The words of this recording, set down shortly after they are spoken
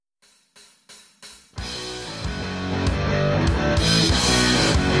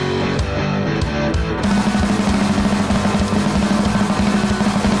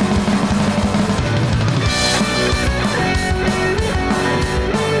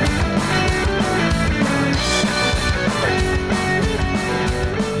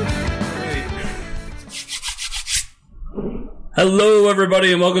Hello,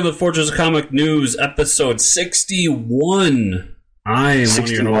 everybody, and welcome to Fortress of Comic News, episode 61. I am 61. One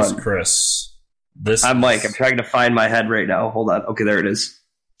of your hosts, Chris. I'm Mike. I'm trying to find my head right now. Hold on. Okay, there it is.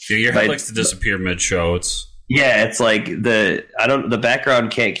 Yeah, your head likes to disappear mid-show. It's like the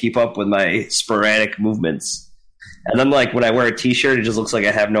background can't keep up with my sporadic movements. And then, like, when I wear a t-shirt, it just looks like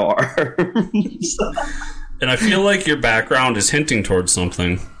I have no arms. And I feel like your background is hinting towards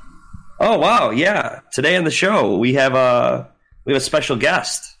something. Oh, wow, yeah. Today on the show, we have a special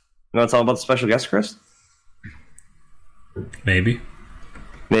guest. You want to talk about the special guest, Chris? Maybe.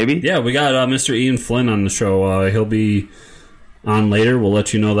 Yeah, we got Mr. Ian Flynn on the show. He'll be on later. We'll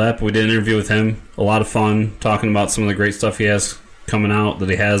let you know that. But we did an interview with him. A lot of fun, talking about some of the great stuff he has coming out, that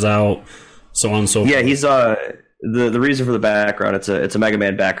he has out, so on and so forth. Yeah, he's the reason for the background. It's a Mega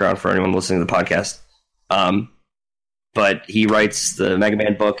Man background for anyone listening to the podcast. But he writes the Mega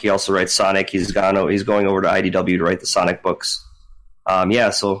Man book. He also writes Sonic. He's going over to IDW to write the Sonic books.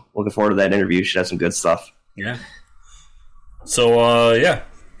 So looking forward to that interview. Should have some good stuff. Yeah. So,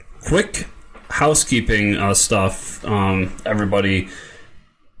 quick housekeeping stuff, everybody.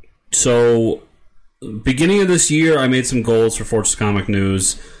 So, beginning of this year, I made some goals for Fortress Comic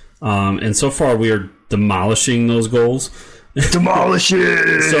News, and so far we are demolishing those goals.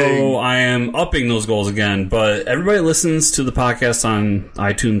 Demolishing! So, I am upping those goals again, but everybody listens to the podcast on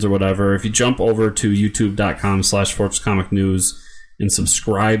iTunes or whatever. If you jump over to youtube.com/Fortress Comic News and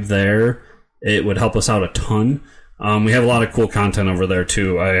subscribe there, it would help us out a ton. We have a lot of cool content over there,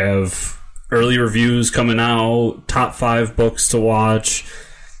 too. I have early reviews coming out, top 5 books to watch,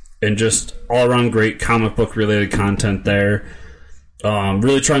 and just all-around great comic book-related content there.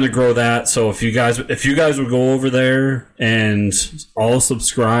 Really trying to grow that. So if you guys would go over there and all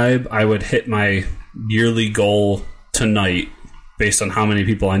subscribe, I would hit my yearly goal tonight based on how many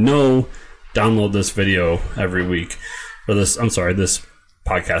people I know download this video every week. Or this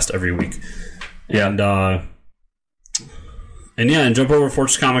podcast every week. Yeah. And jump over to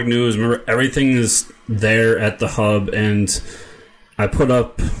Fortress Comic News. Remember, everything is there at the hub, and I put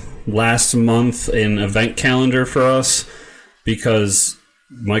up last month an event calendar for us because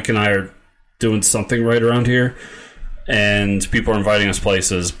Mike and I are doing something right around here, and people are inviting us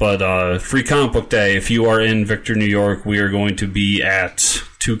places. But Free Comic Book Day, if you are in Victor, New York, we are going to be at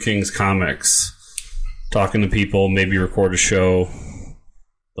Two Kings Comics, talking to people, maybe record a show,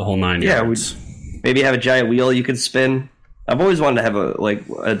 the whole 9 yards. Maybe have a giant wheel you could spin. I've always wanted to have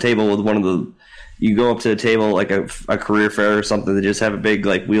a table with one of the. You go up to a table like a career fair or something to just have a big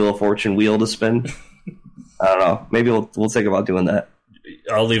like Wheel of Fortune wheel to spin. I don't know. Maybe we'll think about doing that.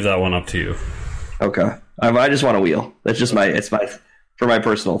 I'll leave that one up to you. Okay. I just want a wheel. That's just for my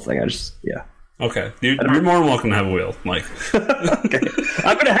personal thing. Okay. You're more than welcome to have a wheel, Mike. Okay.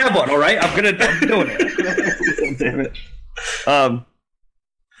 I'm gonna have one. All right. I'm doing it. Damn it.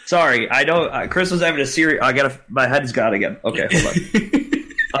 Sorry, I know Chris was having a serious. My head's gone again. Okay, hold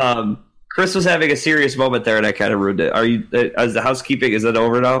on. Chris was having a serious moment there, and I kind of ruined it. Are you? Is the housekeeping? Is it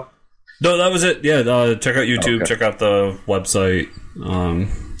over now? No, that was it. Yeah, check out YouTube. Okay. Check out the website.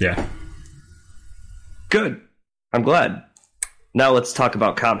 Yeah. Good. I'm glad. Now let's talk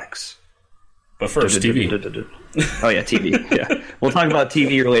about comics. But first, TV. Oh yeah, TV. Yeah, we'll talk about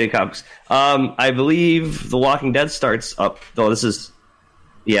TV-related comics. I believe The Walking Dead starts up. Though this is.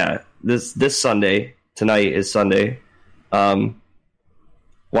 Yeah, this Sunday. Tonight is Sunday.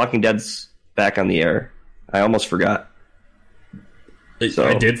 Walking Dead's back on the air. I almost forgot.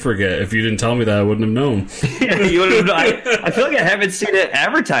 I did forget. If you didn't tell me that, I wouldn't have known. Yeah, you would have known. I feel like I haven't seen it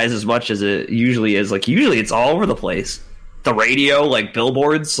advertised as much as it usually is. Like, usually it's all over the place. The radio, like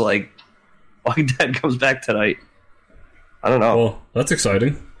billboards, like Walking Dead comes back tonight. I don't know. Well, that's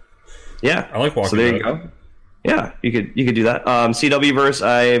exciting. Yeah. I like Walking Dead. So there you go. Yeah, you could do that. CW-verse,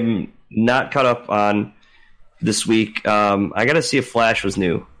 I'm not caught up on this week. I got to see if Flash was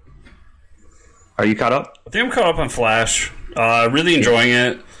new. Are you caught up? I think I'm caught up on Flash. Really enjoying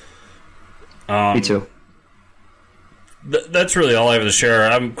it. Me too. That's really all I have to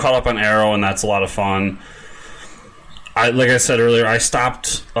share. I'm caught up on Arrow, and that's a lot of fun. Like I said earlier, I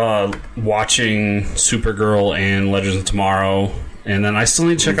stopped watching Supergirl and Legends of Tomorrow, and then I still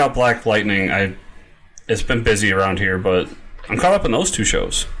need to check out Black Lightning. It's been busy around here, but I'm caught up in those 2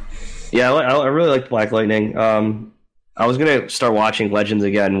 shows. Yeah, I really like Black Lightning. I was going to start watching Legends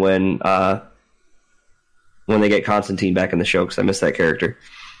again when they get Constantine back in the show, because I miss that character.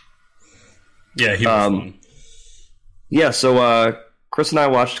 Yeah, he was fun. Yeah, so Chris and I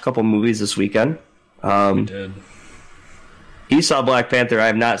watched a couple movies this weekend. We did. He saw Black Panther. I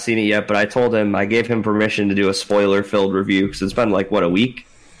have not seen it yet, but I gave him permission to do a spoiler-filled review, because it's been, a week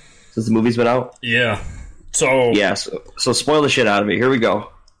since the movie's been out. Yeah. So yeah, so spoil the shit out of me. Here we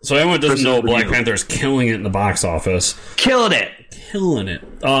go. So anyone who doesn't know, Black Panther is killing it in the box office. Killing it.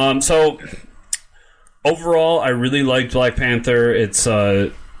 So overall, I really liked Black Panther. It's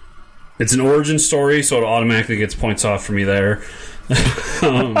an origin story, so it automatically gets points off for me there.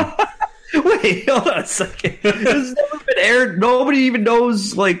 Wait, hold on a second. This has never been aired. Nobody even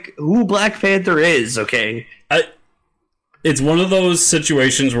knows who Black Panther is. Okay, it's one of those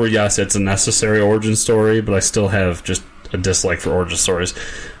situations where yes, it's a necessary origin story, but I still have just a dislike for origin stories.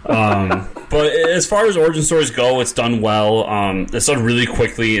 But as far as origin stories go, it's done well. It's done really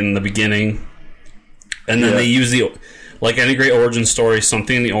quickly in the beginning, and then they use like any great origin story,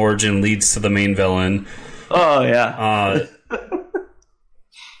 something in the origin leads to the main villain. Oh yeah.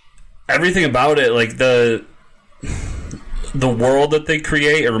 Everything about it, like the world that they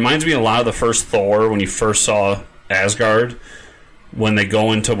create, it reminds me a lot of the first Thor when you first saw Asgard, when they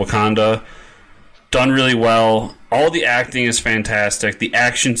go into Wakanda. Done really well. All the acting is fantastic. The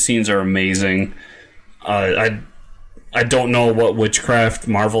action scenes are amazing. I don't know what witchcraft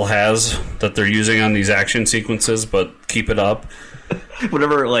Marvel has that they're using on these action sequences, but keep it up.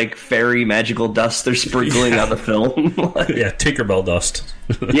 Whatever, fairy magical dust they're sprinkling on the film. Yeah, Tinkerbell dust.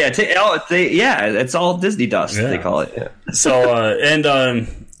 It's all Disney dust, they call it. Yeah. So,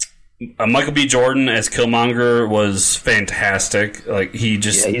 Michael B. Jordan as Killmonger was fantastic.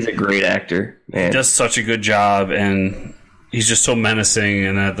 He's a great actor, man. He does such a good job, and he's just so menacing,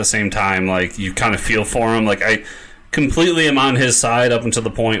 and at the same time, you kind of feel for him. I completely am on his side up until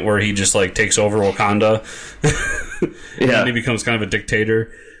the point where he just takes over Wakanda. And he becomes kind of a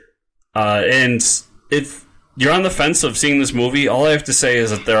dictator. And if you're on the fence of seeing this movie, all I have to say is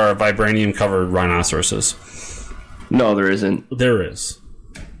that there are vibranium covered rhinoceroses. No, there isn't. There is.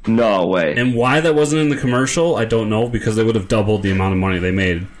 No way. And why that wasn't in the commercial, I don't know, because they would have doubled the amount of money they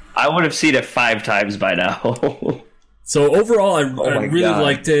made. I would have seen it 5 times by now. So overall, I really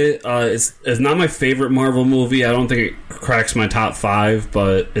liked it. It's not my favorite Marvel movie. I don't think it cracks my top 5,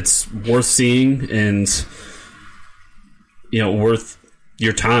 but it's worth seeing and worth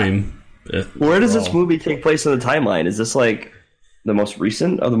your time. Where does this movie take place in the timeline? Is this the most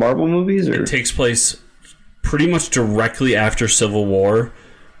recent of the Marvel movies? Or? It takes place pretty much directly after Civil War,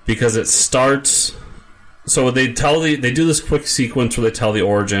 because it starts. So they do this quick sequence where they tell the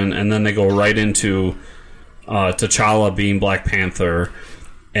origin, and then they go right into T'Challa being Black Panther,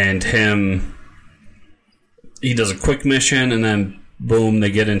 and he does a quick mission, and then boom,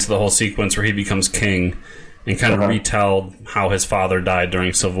 they get into the whole sequence where he becomes king, and kind of retell how his father died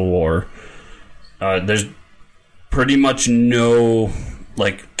during Civil War. There's pretty much no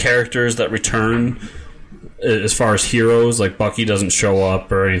characters that return as far as heroes. Bucky doesn't show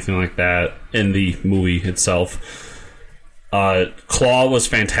up or anything like that in the movie itself. Claw was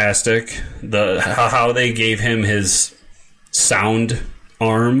fantastic. How they gave him his sound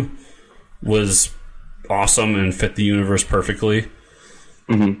arm was awesome and fit the universe perfectly.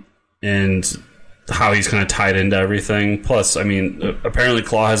 Mm-hmm. And how he's kind of tied into everything. Plus, apparently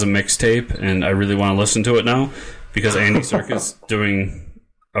Claw has a mixtape, and I really want to listen to it now because Andy Serkis doing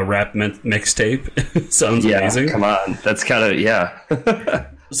a rap mixtape. Sounds amazing. Come on. That's kind of,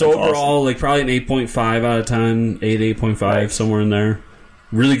 So overall, awesome. Probably an 8.5 out of 10, 8.5, nice. Somewhere in there.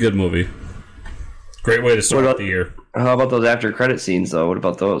 Really good movie. Great way to start the year. How about those after credit scenes, though? What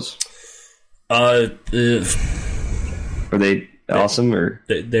about those? Were they awesome, or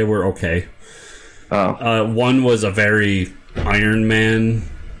they were okay. Oh. One was a very Iron Man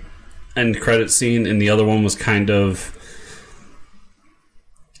end credit scene, and the other one was kind of.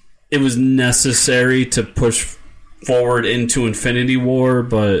 It was necessary to push forward into Infinity War,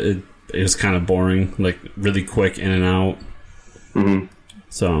 but it was kind of boring, really quick in and out. Mm-hmm.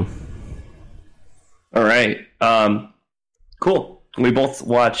 So, all right, cool. We both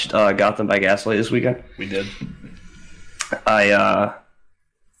watched Gotham by Gaslight this weekend. We did. I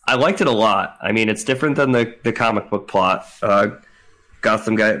liked it a lot. It's different than the comic book plot.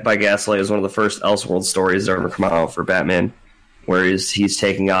 Gotham by Gaslight is one of the first Elseworld stories that ever come out for Batman, where he's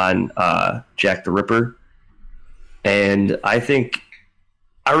taking on Jack the Ripper. And I think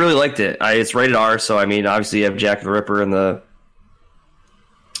I really liked it. It's rated R, so obviously you have Jack the Ripper in the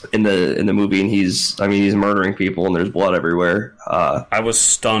movie, and he's murdering people, and there's blood everywhere. I was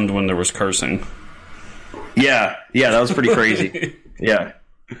stunned when there was cursing. Yeah, that was pretty crazy. Yeah,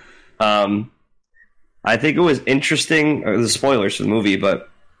 I think it was interesting. The spoilers for the movie,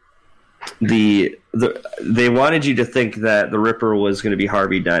 but they wanted you to think that the Ripper was going to be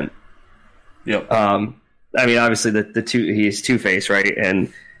Harvey Dent. Yep. Obviously he's Two-Face, right?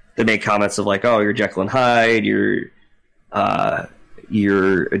 And they make comments of oh, you're Jekyll and Hyde, you're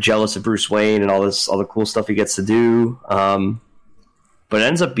you're jealous of Bruce Wayne and all the cool stuff he gets to do. But it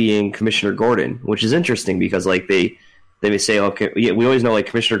ends up being Commissioner Gordon, which is interesting because like they may say, okay, yeah, we always know like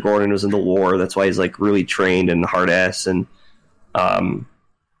Commissioner Gordon was in the war, that's why he's like really trained and hard ass, and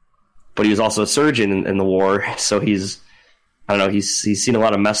but he was also a surgeon in the war, so he's he's seen a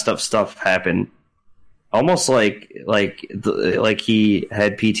lot of messed up stuff happen, almost like he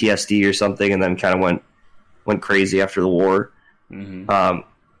had PTSD or something, and then kind of went crazy after the war. Mm-hmm.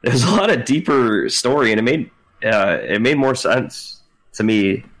 There's a lot of deeper story, and it made more sense to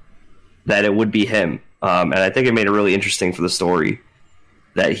me that it would be him. And I think it made it really interesting for the story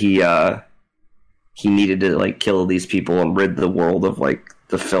that he needed to like kill these people and rid the world of like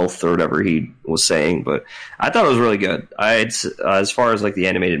the filth or whatever he was saying. But I thought it was really good. As far as like the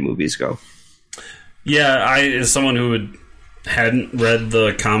animated movies go. Yeah, I, as someone who hadn't read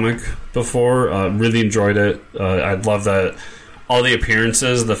the comic before, really enjoyed it. I love that all the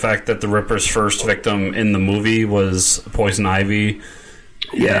appearances, the fact that the Ripper's first victim in the movie was Poison Ivy.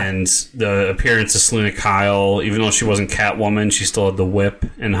 Yeah. And the appearance of Selena Kyle, even though she wasn't Catwoman, she still had the whip,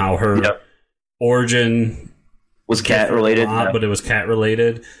 and how her origin was cat related, but it was cat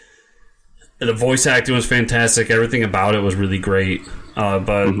related. The voice acting was fantastic. Everything about it was really great.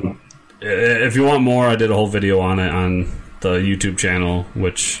 But if you want more, I did a whole video on it on the YouTube channel,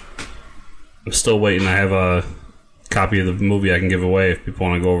 which I'm still waiting. I have a copy of the movie I can give away if people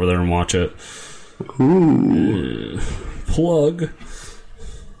want to go over there and watch it. Ooh. Plug.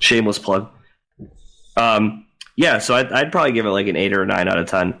 Shameless plug. Yeah, so I'd probably give it like an 8 or a 9 out of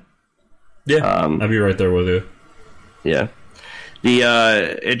 10. Yeah, I'd be right there with you. Yeah.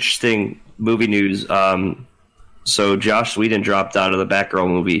 The interesting movie news. So Josh Whedon dropped out of the Batgirl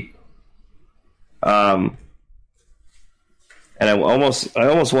movie. And I almost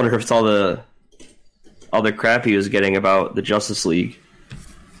wonder if it's all the crap he was getting about the Justice League.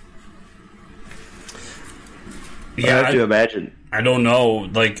 Yeah, I have to imagine. I don't know.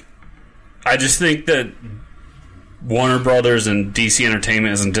 Like, I just think that Warner Brothers and DC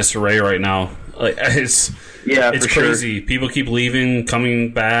Entertainment is in disarray right now. Like, it's crazy. Sure. People keep leaving,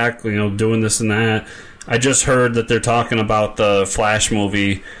 coming back, doing this and that. I just heard that they're talking about the Flash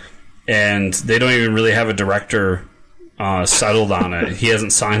movie, and they don't even really have a director settled on it. He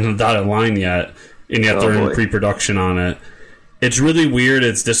hasn't signed the dotted line yet, and yet they're in pre-production on it. It's really weird.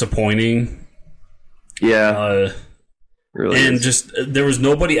 It's disappointing. Yeah. Really and is. Just there was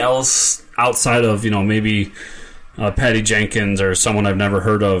nobody else outside of maybe Patty Jenkins or someone I've never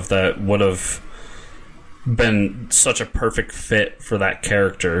heard of that would have been such a perfect fit for that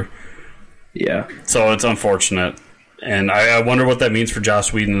character. Yeah. So it's unfortunate, and I wonder what that means for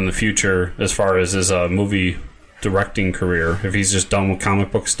Joss Whedon in the future as far as his movie directing career. If he's just done with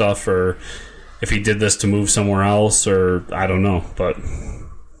comic book stuff, or if he did this to move somewhere else, or I don't know, but.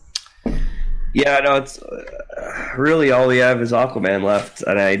 Yeah, no, it's really all we have is Aquaman left,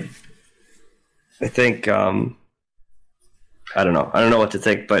 and I think I don't know what to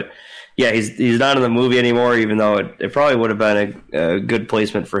think, but yeah, he's not in the movie anymore. Even though it probably would have been a good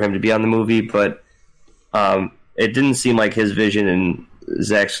placement for him to be on the movie, but it didn't seem like his vision and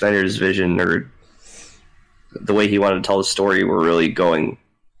Zack Snyder's vision or the way he wanted to tell the story were really going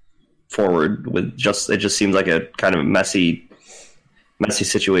forward. It just seems like a kind of messy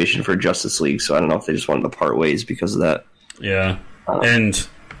situation for Justice League, so I don't know if they just wanted to part ways because of that. Yeah, and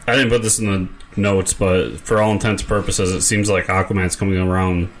I didn't put this in the notes, but for all intents and purposes, it seems like Aquaman's coming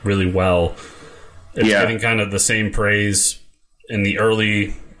around really well. It's getting kind of the same praise in the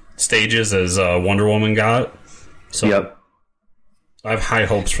early stages as Wonder Woman got. So I have high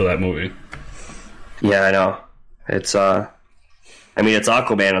hopes for that movie. Yeah, I know. It's it's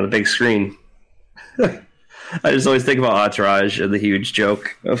Aquaman on the big screen. I just always think about Entourage and the huge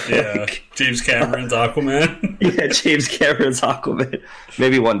joke of James Cameron's Aquaman. Yeah, James Cameron's Aquaman.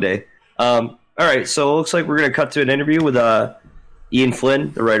 Maybe one day. All right, so it looks like we're going to cut to an interview with Ian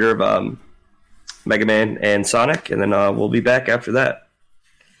Flynn, the writer of Mega Man and Sonic, and then we'll be back after that.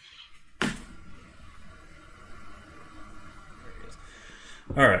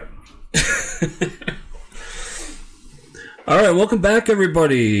 All right. All right, welcome back,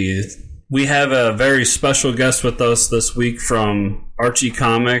 everybody. We have a very special guest with us this week from Archie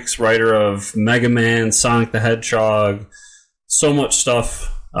Comics, writer of Mega Man, Sonic the Hedgehog, so much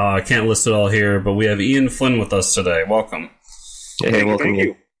stuff. I can't list it all here, but we have Ian Flynn with us today. Welcome. Hey, welcome. Thank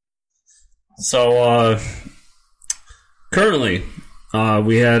you. So, currently, we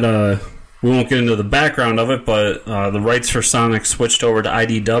won't get into the background of it, but the rights for Sonic switched over to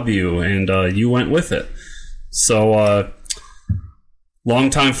IDW, and you went with it. So,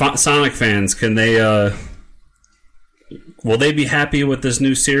 longtime Sonic fans, can they Will they be happy with this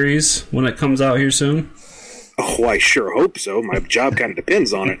new series when it comes out here soon? Oh, I sure hope so. My job kind of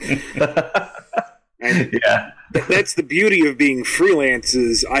depends on it. And Yeah. that's the beauty of being freelance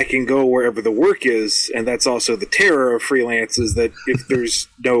is I can go wherever the work is, and that's also the terror of freelance is that if there's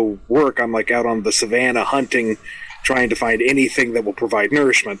no work, I'm like out on the savannah hunting, trying to find anything that will provide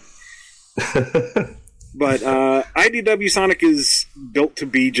nourishment. But IDW Sonic is built to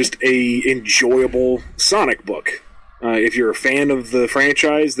be just a enjoyable Sonic book. If you're a fan of the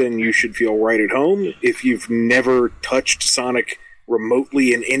franchise, then you should feel right at home. If you've never touched Sonic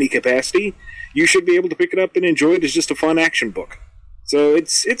remotely in any capacity, you should be able to pick it up and enjoy it as just a fun action book. So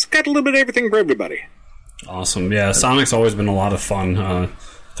it's got a little bit of everything for everybody. Awesome. Yeah, Sonic's always been a lot of fun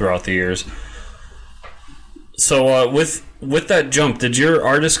throughout the years. So with that jump, did your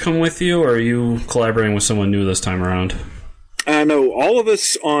artist come with you, or are you collaborating with someone new this time around? No, all of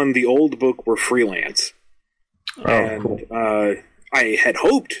us on the old book were freelance. Cool. I had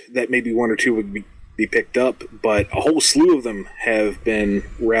hoped that maybe one or two would be picked up, but a whole slew of them have been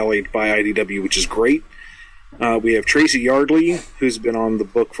rallied by IDW, which is great. We have Tracy Yardley, who's been on the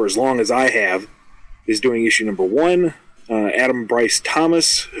book for as long as I have, is doing issue number 1. Adam Bryce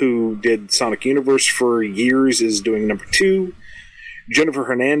Thomas, who did Sonic Universe for years, is doing number 2. Jennifer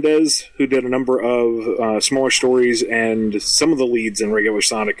Hernandez, who did a number of smaller stories and some of the leads in regular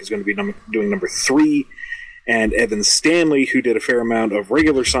Sonic, is going to be doing number 3. And Evan Stanley, who did a fair amount of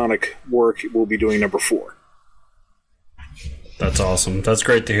regular Sonic work, will be doing number 4. That's awesome. That's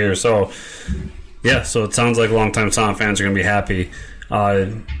great to hear. So, yeah, so it sounds like longtime Sonic fans are going to be happy.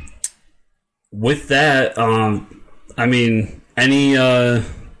 With that, I mean, any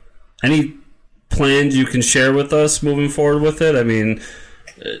plans you can share with us moving forward with it? I mean,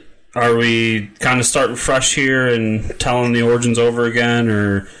 are we kind of starting fresh here and telling the origins over again,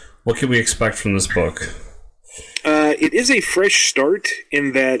 or what can we expect from this book? It is a fresh start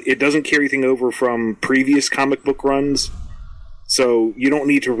in that it doesn't carry anything over from previous comic book runs. So you don't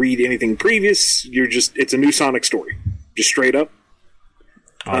need to read anything previous. It's a new Sonic story. Just straight up.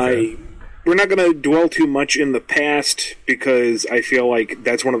 Okay. We're not going to dwell too much in the past because I feel like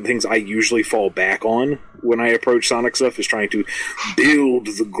that's one of the things I usually fall back on when I approach Sonic stuff, is trying to build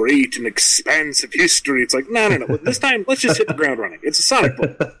the great and expansive history. It's like, no. This time, let's just hit the ground running. It's a Sonic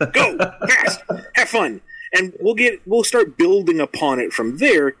book. Go! Fast! Have fun! And we'll start building upon it from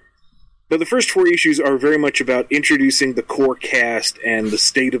there. But the first 4 issues are very much about introducing the core cast and the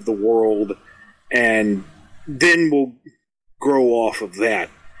state of the world, and then we'll grow off of that.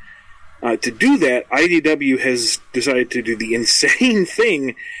 To do that, IDW has decided to do the insane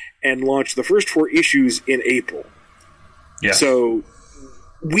thing and launch the first 4 issues in April. Yeah. So,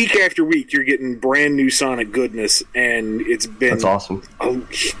 week after week, you're getting brand new Sonic goodness, and it's been That's awesome.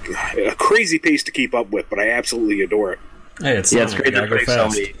 a crazy pace to keep up with, but I absolutely adore it. Hey, it's It's great they're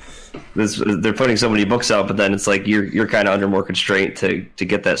putting they're putting so many books out, but then it's like you're kind of under more constraint to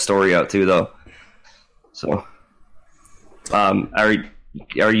get that story out too, though. So,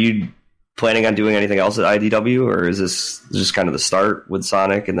 are you planning on doing anything else at IDW, or is this just kind of the start with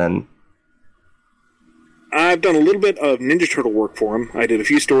Sonic, and then? I've done a little bit of Ninja Turtle work for him. I did a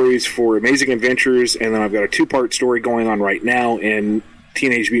few stories for Amazing Adventures, and then I've got a 2-part story going on right now in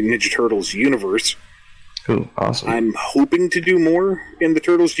Teenage Mutant Ninja Turtles universe. Ooh, awesome. I'm hoping to do more in the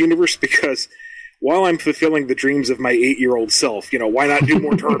Turtles universe because while I'm fulfilling the dreams of my 8-year-old self, why not do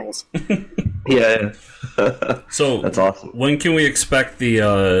more Turtles? Yeah. So that's awesome. When can we expect the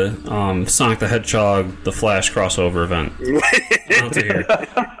Sonic the Hedgehog, the Flash crossover event? Out to here.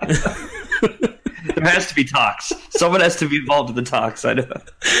 There has to be talks. Someone has to be involved in the talks. I know.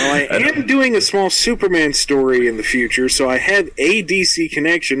 Well, I am doing a small Superman story in the future, so I have a DC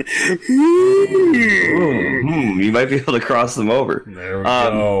connection. You might be able to cross them over. There we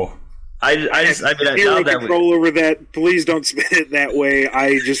go. I mean, control over that. Please don't spin it that way.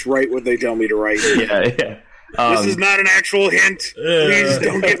 I just write what they tell me to write. Yeah. This is not an actual hint. Please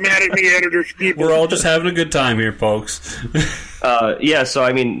don't get mad at me, editors. People. We're all just having a good time here, folks. So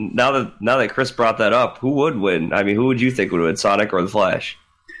I mean, now that Chris brought that up, who would win? I mean, who would you think would win, Sonic or the Flash?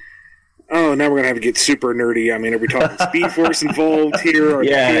 Oh, now we're gonna have to get super nerdy. I mean, are we talking Speed Force involved here? Or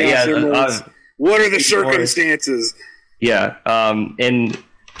Chaos Emeralds? What are the circumstances? Yeah, and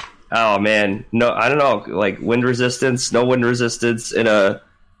oh man, no, I don't know. Like wind resistance, no wind resistance in a.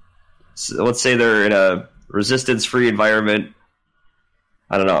 Let's say they're in a resistance-free environment.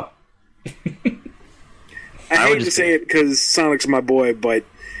 I don't know. I hate to say it because Sonic's my boy, but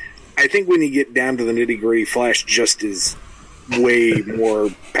I think when you get down to the nitty-gritty, Flash just is way more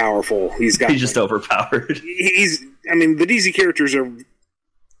powerful. He's just overpowered. The DC characters are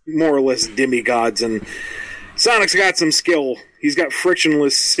more or less demigods, and Sonic's got some skill. He's got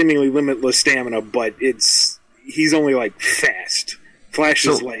frictionless, seemingly limitless stamina, but he's only like fast. Flash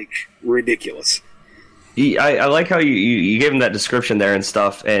is like ridiculous. I like how you gave him that description there and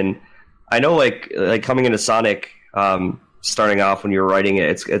stuff, and I know like coming into Sonic, starting off when you were writing it,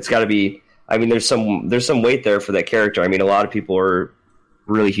 it's got to be. I mean, there's some weight there for that character. I mean, a lot of people are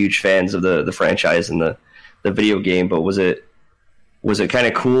really huge fans of the franchise and the video game, but was it kind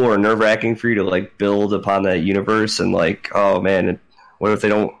of cool or nerve-wracking for you to like build upon that universe and like, oh man, what if they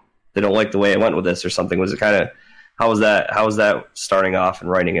don't like the way it went with this or something? Was it kind of how was that starting off and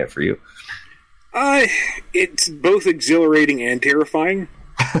writing it for you? It's both exhilarating and terrifying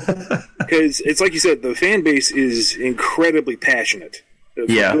because it's like you said, the fan base is incredibly passionate, for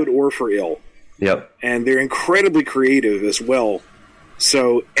good or for ill. Yep, and they're incredibly creative as well.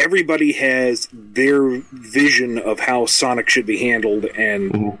 So everybody has their vision of how Sonic should be handled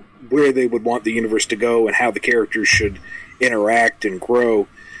and where they would want the universe to go and how the characters should interact and grow.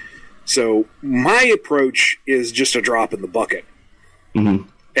 So my approach is just a drop in the bucket. Mm-hmm.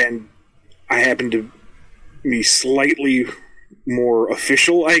 And I happen to be slightly more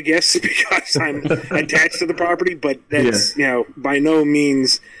official, I guess, because I'm attached to the property, but that's, by no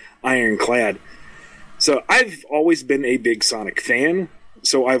means ironclad. So I've always been a big Sonic fan,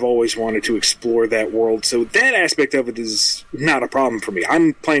 so I've always wanted to explore that world. So that aspect of it is not a problem for me.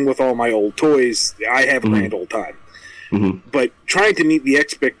 I'm playing with all my old toys. I have a grand old time. Mm-hmm. But trying to meet the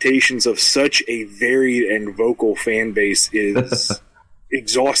expectations of such a varied and vocal fan base is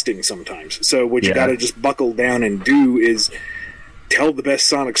exhausting sometimes. So what you got to just buckle down and do is tell the best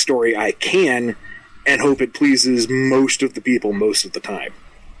Sonic story I can and hope it pleases most of the people most of the time.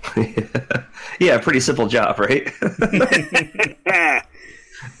 Yeah, pretty simple job, right?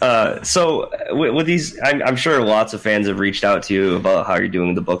 So with these, I'm sure lots of fans have reached out to you about how you're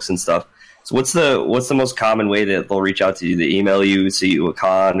doing the books and stuff. So what's the most common way that they'll reach out to you? They email you, see you at a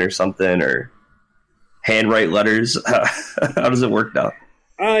con or something, or handwrite letters? How does it work now?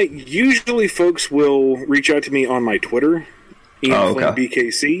 Usually folks will reach out to me on my Twitter, Ian Flynn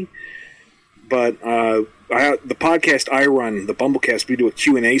BKC. But the podcast I run, the Bumblecast, we do a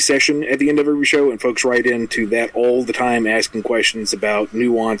Q&A session at the end of every show, and folks write into that all the time asking questions about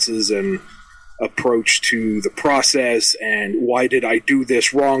nuances and approach to the process and why did I do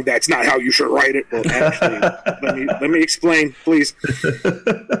this wrong? That's not how you should write it. Well, actually, let me explain, please.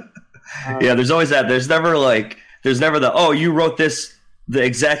 Yeah, there's always that. There's never the, oh, you wrote this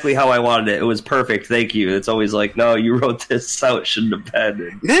exactly how I wanted it. It was perfect. Thank you. It's always like, no, you wrote this how it shouldn't have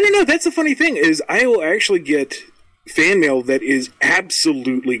been. No. That's the funny thing is I will actually get fan mail that is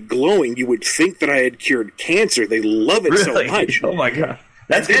absolutely glowing. You would think that I had cured cancer. They love it so much. Oh my God.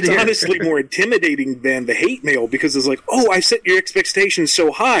 That's honestly more intimidating than the hate mail because it's like, oh, I set your expectations so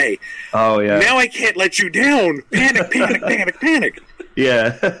high. Oh, yeah. Now I can't let you down. Panic, panic, panic, panic.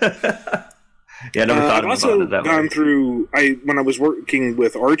 Yeah. Yeah, I never thought about it that way. I've also gone through, when I was working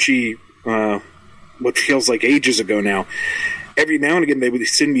with Archie, what feels like ages ago now, every now and again they would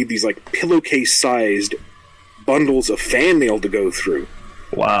send me these like pillowcase-sized bundles of fan mail to go through.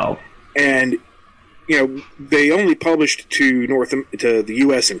 Wow. And they only published to the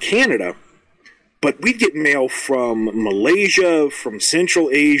U.S. and Canada, but we'd get mail from Malaysia, from Central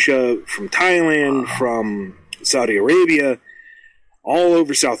Asia, from Thailand, from Saudi Arabia, all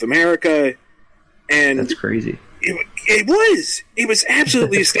over South America, and that's crazy. It was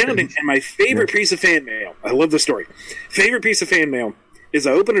absolutely astounding. And my favorite piece of fan mail, I love the story. Favorite piece of fan mail is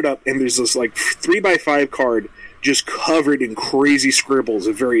I open it up and there's this like 3x5 card just covered in crazy scribbles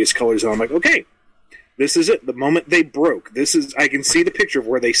of various colors, and I'm like, okay. This is it. The moment they broke. I can see the picture of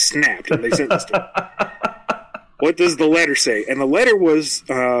where they snapped and they sent this to me. What does the letter say? And the letter was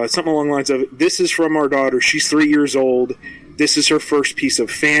something along the lines of, this is from our daughter. She's 3 years old. This is her first piece of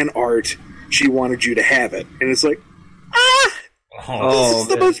fan art. She wanted you to have it. And it's like, this is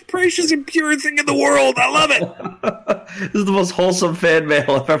the most precious and pure thing in the world. I love it. This is the most wholesome fan mail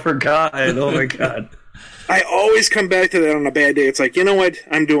I've ever gotten. Oh, my God. I always come back to that on a bad day. It's like, you know what?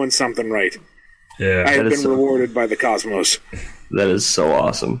 I'm doing something right. Yeah, I have been rewarded by the cosmos. That is so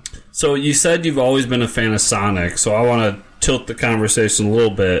awesome. So you said you've always been a fan of Sonic, so I want to tilt the conversation a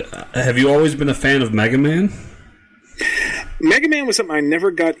little bit. Have you always been a fan of Mega Man? Mega Man was something I never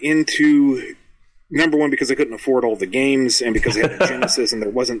got into, number one, because I couldn't afford all the games, and because I had a Genesis, and there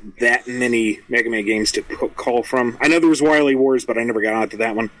wasn't that many Mega Man games to call from. I know there was Wily Wars, but I never got onto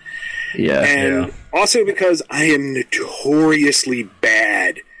that one. Yeah. And also because I am notoriously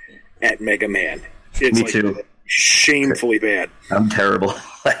bad at Mega Man. It's Me too. Shamefully bad. I'm terrible.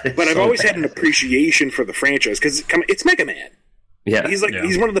 But I've always had an appreciation for the franchise because it's Mega Man. Yeah, He's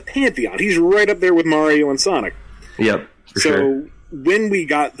one of the pantheon. He's right up there with Mario and Sonic. Yep. So when we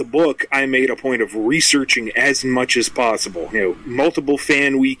got the book, I made a point of researching as much as possible. Multiple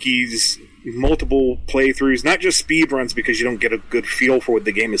fan wikis, multiple playthroughs, not just speed runs because you don't get a good feel for what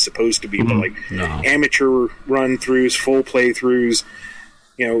the game is supposed to be, but amateur run-throughs, full playthroughs.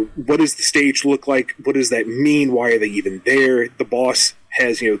 What does the stage look like? What does that mean? Why are they even there? The boss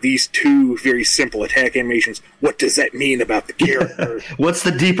has, these two very simple attack animations. What does that mean about the character? What's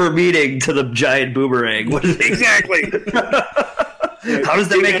the deeper meaning to the giant boomerang? What is it? Exactly. How does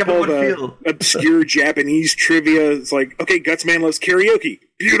that make everyone feel? Obscure Japanese trivia. It's like, okay, Gutsman loves karaoke.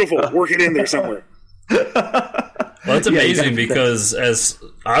 Beautiful. Work it in there somewhere. Well, that's amazing because as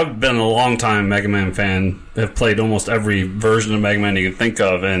I've been a long time Mega Man fan, have played almost every version of Mega Man you can think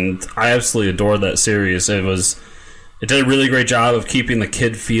of, and I absolutely adore that series. It did a really great job of keeping the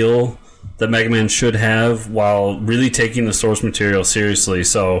kid feel that Mega Man should have while really taking the source material seriously.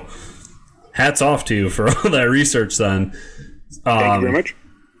 So, hats off to you for all that research then. Thank you very much.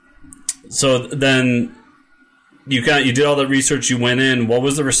 So then you did all the research, you went in. What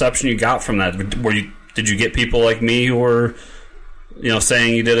was the reception you got from that? Did you get people like me who were,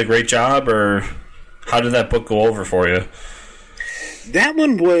 saying you did a great job, or how did that book go over for you? That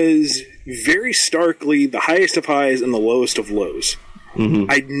one was very starkly the highest of highs and the lowest of lows. Mm-hmm.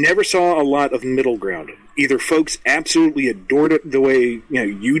 I never saw a lot of middle ground. Either folks absolutely adored it the way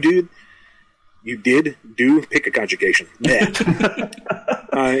you did. Pick a conjugation. That.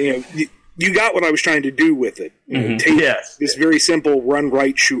 You got what I was trying to do with it. Take this very simple run,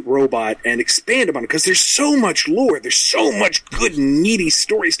 right, shoot robot and expand upon it, because there's so much lore. There's so much good, meaty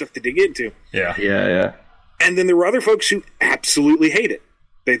story stuff to dig into. Yeah. And then there were other folks who absolutely hate it.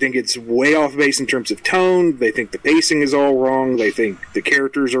 They think it's way off base in terms of tone. They think the pacing is all wrong. They think the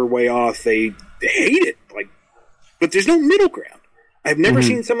characters are way off. They hate it. But there's no middle ground. I've never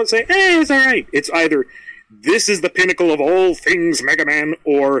seen someone say, it's all right. It's either this is the pinnacle of all things Mega Man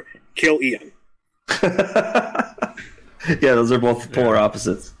or kill Ian. Yeah, those are both polar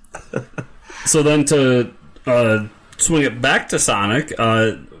opposites. So then to swing it back to Sonic,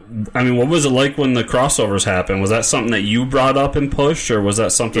 what was it like when the crossovers happened? Was that something that you brought up and pushed, or was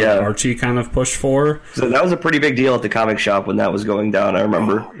that something that Archie kind of pushed for? So that was a pretty big deal at the comic shop when that was going down, I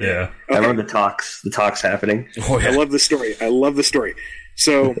remember. Yeah. I remember the talks happening. Oh, yeah. I love the story.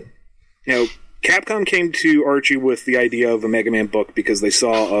 So, Capcom came to Archie with the idea of a Mega Man book because they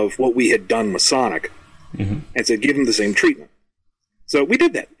saw of what we had done with Sonic and said, give him the same treatment. So we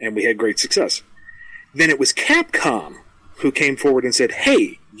did that, and we had great success. Then it was Capcom who came forward and said,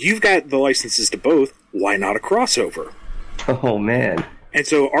 hey, you've got the licenses to both. Why not a crossover? Oh, man. And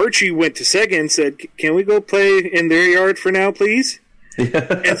so Archie went to Sega and said, can we go play in their yard for now, please? And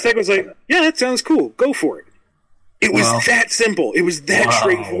Sega was like, yeah, that sounds cool. Go for it. It was that simple. It was that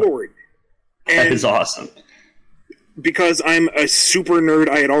straightforward. That is awesome. Because I'm a super nerd,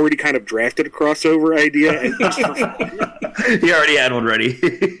 I had already kind of drafted a crossover idea. And you already had one ready.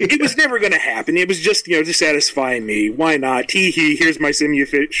 It was never going to happen. It was just, to satisfy me. Why not? Tee-hee, here's my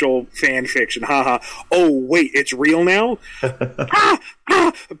semi-official fan fiction. Haha. Oh, wait, it's real now?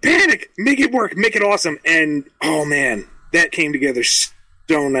 Panic! Make it work. Make it awesome. And, oh, man, that came together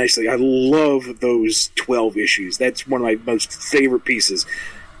so nicely. I love those 12 issues. That's one of my most favorite pieces.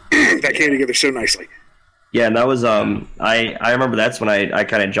 That came together so nicely. Yeah, and that was I remember that's when I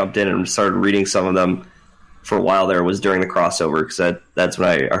kind of jumped in and started reading some of them for a while. There was during the crossover, because that's when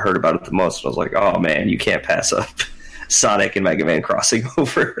I heard about it the most. I was like, oh man, you can't pass up Sonic and Mega Man crossing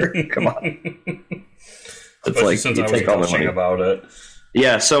over. Come on. It's like since I was gushing about it.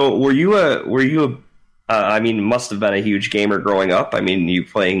 Yeah, so were you must have been a huge gamer growing up. I mean, you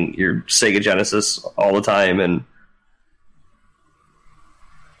playing your Sega Genesis all the time and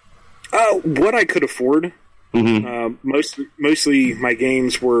what I could afford. Mostly my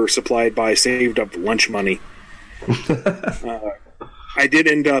games were supplied by saved up lunch money. I did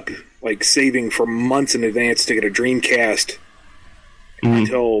end up saving for months in advance to get a Dreamcast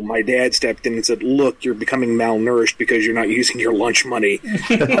until my dad stepped in and said, look, you're becoming malnourished because you're not using your lunch money.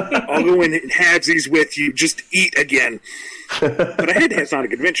 I'll go in and halvesies with you. Just eat again. But I had to have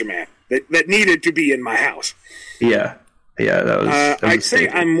Sonic Adventure Map that needed to be in my house. Yeah. Yeah, that was I'd say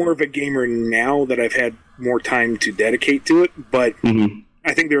I'm more of a gamer now that I've had more time to dedicate to it, but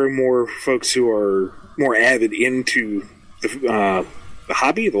I think there are more folks who are more avid into the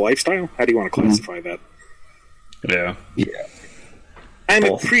hobby, the lifestyle. How do you want to classify that? Yeah. I'm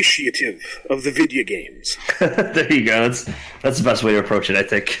appreciative of the video games. There you go. That's the best way to approach it, I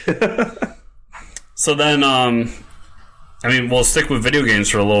think. So then, we'll stick with video games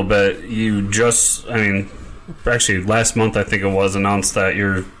for a little bit. You just, actually last month I think it was, announced that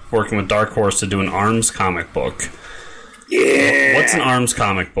you're working with Dark Horse to do an ARMS comic book. Yeah. What's an ARMS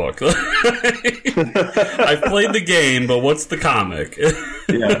comic book? I've played the game, but what's the comic?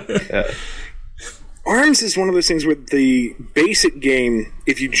 Yeah. ARMS is one of those things where the basic game,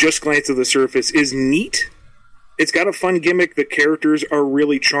 if you just glance at the surface, is neat. It's got a fun gimmick. The characters are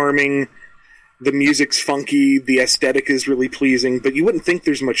really charming. The music's funky. The aesthetic is really pleasing. But you wouldn't think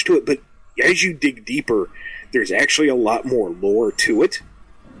there's much to it. But as you dig deeper, there's actually a lot more lore to it.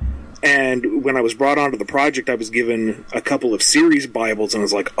 And when I was brought onto the project, I was given a couple of series Bibles, and I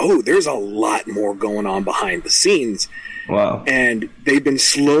was like, oh, there's a lot more going on behind the scenes. Wow. And they've been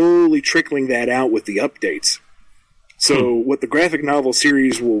slowly trickling that out with the updates. So what the graphic novel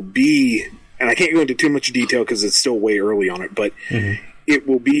series will be, and I can't go into too much detail because it's still way early on it, but it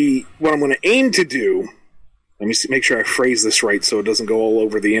will be what I'm going to aim to do. Let me make sure I phrase this right so it doesn't go all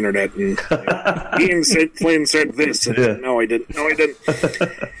over the internet. And Ian said, Flynn said this. And, No, I didn't.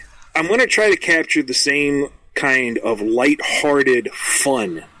 I'm going to try to capture the same kind of lighthearted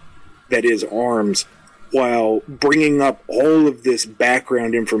fun that is ARMS, while bringing up all of this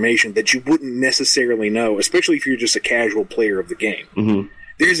background information that you wouldn't necessarily know, especially if you're just a casual player of the game. Mm-hmm.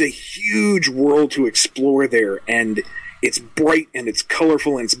 There's a huge world to explore there, and it's bright, and it's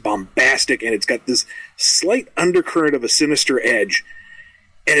colorful, and it's bombastic, and it's got this slight undercurrent of a sinister edge,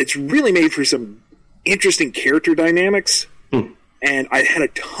 and it's really made for some interesting character dynamics, and I had a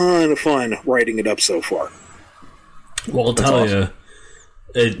ton of fun writing it up so far. Well, I'll tell you,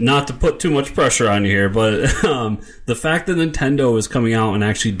 not to put too much pressure on you here, but the fact that Nintendo is coming out and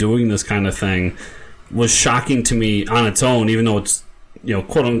actually doing this kind of thing was shocking to me on its own, even though it's,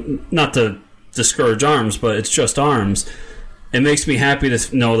 quote, not to discourage ARMS, but it's just ARMS. It makes me happy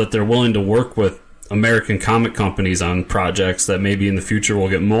to know that they're willing to work with American comic companies on projects that maybe in the future will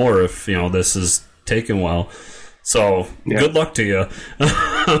get more if, this is taken well. So, Good luck to you.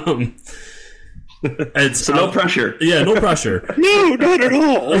 So no pressure. Yeah, no pressure. No, not at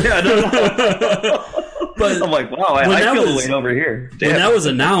all. Yeah, no. But I'm like, wow, I feel the weight over here. Damn. When that was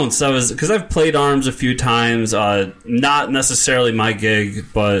announced, because I've played ARMS a few times, not necessarily my gig,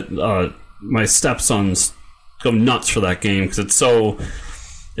 but my stepsons go nuts for that game because it's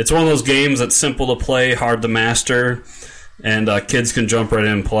one of those games that's simple to play, hard to master, and kids can jump right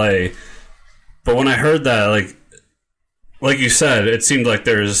in and play. But when I heard that, like you said, it seemed like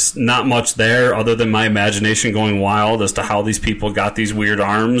there's not much there other than my imagination going wild as to how these people got these weird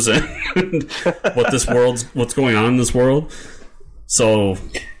arms and what's going on in this world. So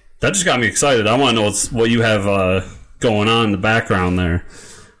that just got me excited. I want to know what you have going on in the background there.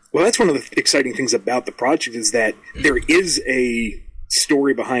 Well, that's one of the exciting things about the project is that there is a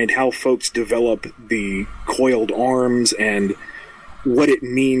story behind how folks develop the coiled arms and what it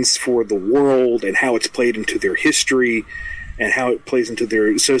means for the world and how it's played into their history and how it plays into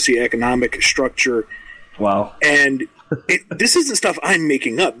their socioeconomic structure. Wow. And this isn't stuff I'm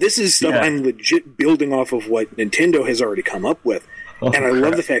making up. This is stuff I'm legit building off of what Nintendo has already come up with. And I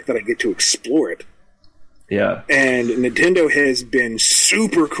love the fact that I get to explore it. Yeah. And Nintendo has been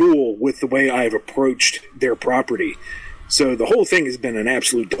super cool with the way I've approached their property. So the whole thing has been an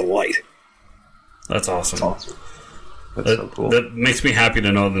absolute delight. That's awesome. That's so cool. That makes me happy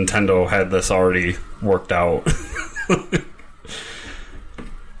to know Nintendo had this already worked out.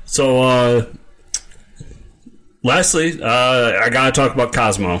 So, lastly, I gotta talk about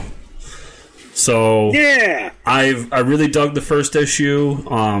Cosmo. So, yeah, I really dug the first issue.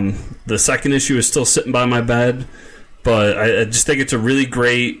 The second issue is still sitting by my bed, but I just think it's a really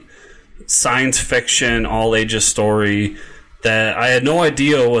great science fiction, all ages story that I had no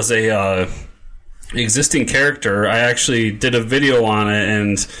idea was a existing character. I actually did a video on it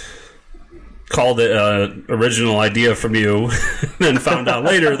and called it original idea from you, and then found out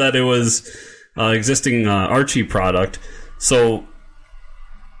later that it was existing Archie product. So,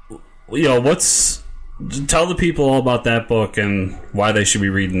 tell the people all about that book and why they should be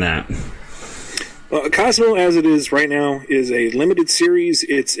reading that. Cosmo, as it is right now, is a limited series.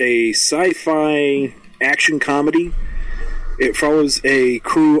 It's a sci-fi action comedy. It follows a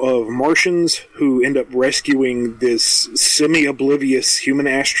crew of Martians who end up rescuing this semi-oblivious human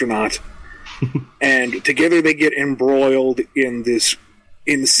astronaut. And together they get embroiled in this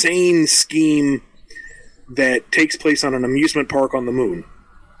insane scheme that takes place on an amusement park on the moon.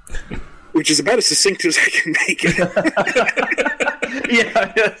 Which is about as succinct as I can make it.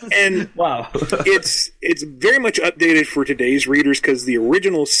 Yeah. And wow. it's very much updated for today's readers because the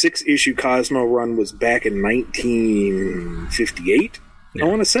original 6-issue Cosmo run was back in 1958, I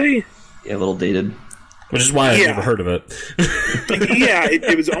want to say. Yeah, a little dated. Which is why I've never heard of it. Yeah,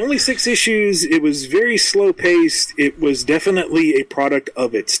 it was only 6 issues. It was very slow paced. It was definitely a product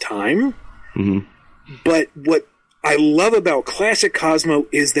of its time. Mm-hmm. But what I love about Classic Cosmo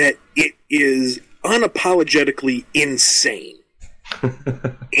is that it is unapologetically insane.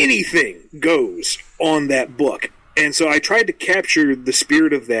 Anything goes on that book. And so I tried to capture the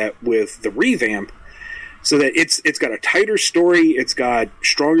spirit of that with the revamp so that it's got a tighter story, it's got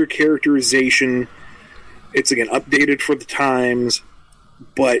stronger characterization, it's again updated for the times,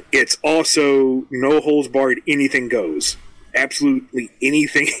 but it's also no holds barred, anything goes. Absolutely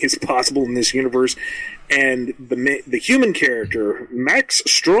anything is possible in this universe. And the human character, Max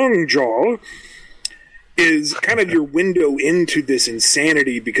Strongjaw, is kind of your window into this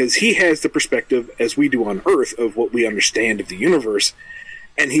insanity because he has the perspective, as we do on Earth, of what we understand of the universe.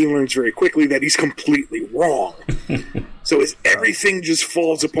 And he learns very quickly that he's completely wrong. So as everything just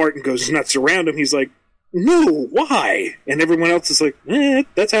falls apart and goes nuts around him, he's like, no, why? And everyone else is like,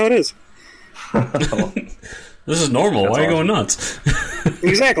 that's how it is. This is normal. Why are you going nuts?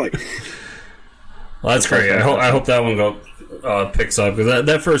 Exactly. Well, that's great. I hope that one picks up. Because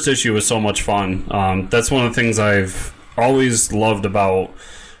that first issue was so much fun. That's one of the things I've always loved about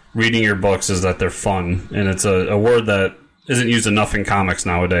reading your books is that they're fun. And it's a word that isn't used enough in comics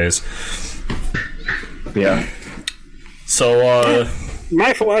nowadays. Yeah. So,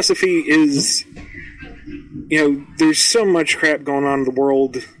 my philosophy is, there's so much crap going on in the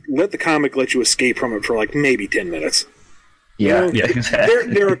world. Let the comic let you escape from it for like maybe 10 minutes. Yeah,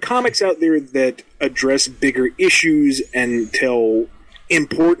 exactly. There are comics out there that address bigger issues and tell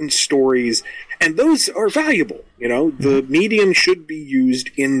important stories, and those are valuable. The medium should be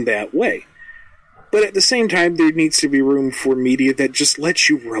used in that way. But at the same time, there needs to be room for media that just lets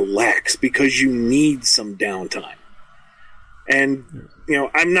you relax because you need some downtime. And,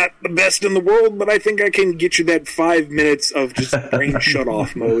 I'm not the best in the world, but I think I can get you that 5 minutes of just brain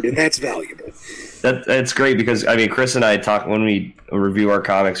shut-off mode, and that's valuable. That's great because, Chris and I talk when we review our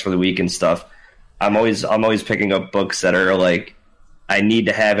comics for the week and stuff. I'm always picking up books that are like I need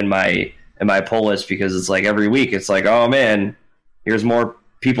to have in my pull list because it's like every week it's like, oh man, here's more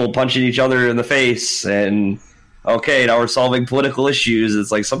people punching each other in the face, and okay, now we're solving political issues.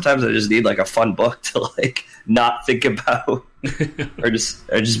 It's like sometimes I just need like a fun book to like not think about, or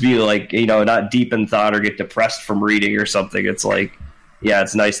just be like not deep in thought or get depressed from reading or something. It's like, yeah,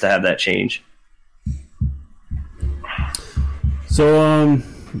 it's nice to have that change. So,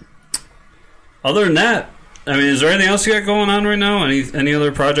 other than that, is there anything else you got going on right now? Any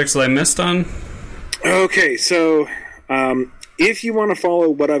other projects that I missed on? Okay, so if you want to follow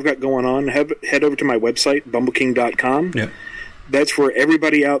what I've got going on, head over to my website, bumbleking.com. Yeah. That's for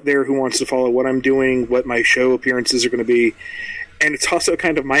everybody out there who wants to follow what I'm doing, what my show appearances are going to be. And it's also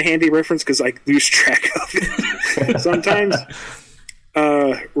kind of my handy reference because I lose track of it sometimes.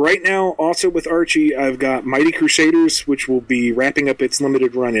 Right now, also with Archie, I've got Mighty Crusaders, which will be wrapping up its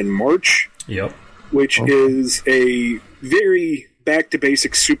limited run in March. Yep. Which is a very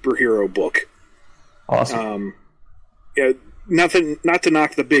back-to-basic superhero book. Awesome. Not to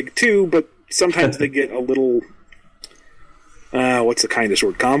knock the big two, but sometimes they get a little, what's the kindest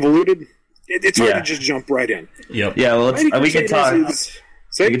word, convoluted? It's hard to just jump right in. Yep. Yeah, well, we could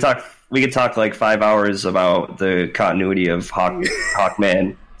talk like 5 hours about the continuity of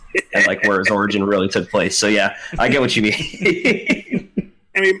Hawkman and like where his origin really took place. So yeah, I get what you mean.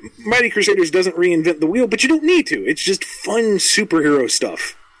 Mighty Crusaders doesn't reinvent the wheel, but you don't need to. It's just fun superhero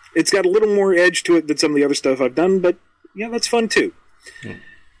stuff. It's got a little more edge to it than some of the other stuff I've done, but yeah, that's fun too.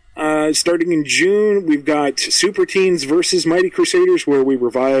 Starting in June, we've got Super Teens versus Mighty Crusaders, where we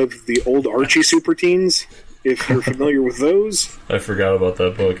revive the old Archie Super Teens, if you're familiar with those. I forgot about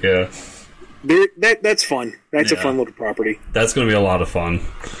that book, yeah. That's fun. That's a fun little property. That's going to be a lot of fun.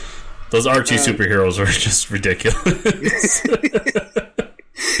 Those Archie superheroes are just ridiculous.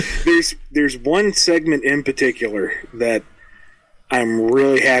 There's one segment in particular that I'm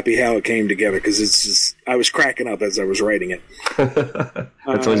really happy how it came together because it's just I was cracking up as I was writing it.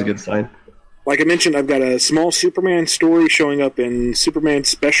 That's always a good sign. Like I mentioned, I've got a small Superman story showing up in Superman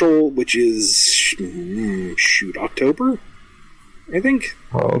Special, which is October, I think.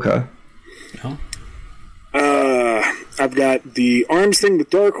 Oh, okay. I've got the Arms thing with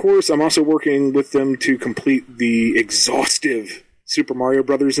Dark Horse. I'm also working with them to complete the exhaustive Super Mario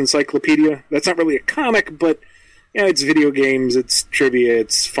Brothers encyclopedia. That's not really a comic, but it's video games, it's trivia,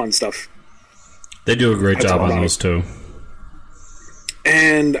 it's fun stuff. They do a great job on those too.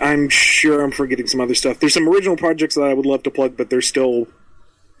 And I'm sure I'm forgetting some other stuff. There's some original projects that I would love to plug, but they're still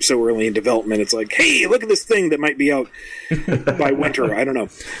so early in development. It's like, hey, look at this thing that might be out by winter. I don't know.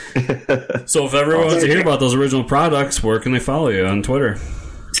 So if everyone wants to hear about those original products, where can they follow you on Twitter?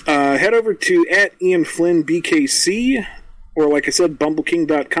 Head over to @IanFlynnBKC, or like I said,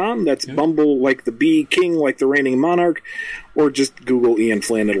 BumbleKing.com. That's Bumble like the bee, King like the reigning monarch, or just Google Ian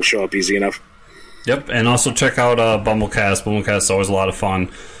Flynn. It'll show up easy enough. Yep, and also check out Bumblecast. Bumblecast is always a lot of fun.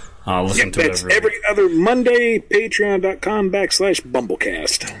 Listen to that's it every other Monday.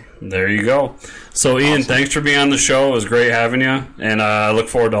 Patreon.com/Bumblecast. There you go. So, Ian, thanks for being on the show. It was great having you, and I look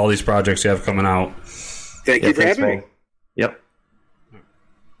forward to all these projects you have coming out. Thank you for having me. Yep.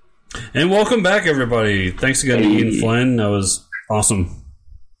 And welcome back, everybody. Thanks again to Ian Flynn. That was awesome.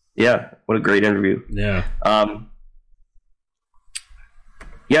 Yeah, what a great interview. Yeah.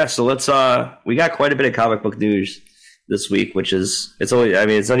 Yeah, so let's we got quite a bit of comic book news this week, which is it's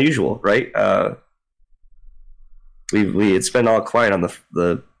unusual, right? It's been all quiet on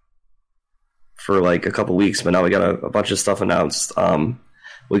the for like a couple weeks, but now we got a bunch of stuff announced.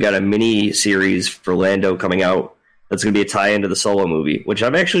 We got a mini series for Lando coming out that's going to be a tie-in to the Solo movie, which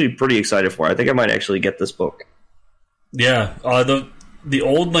I'm actually pretty excited for. I think I might actually get this book. Yeah, the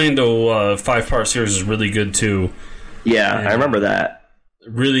old Lando 5-part series is really good too. Yeah, and I remember that.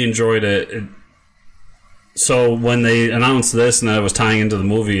 Really enjoyed it. So when they announced this and that it was tying into the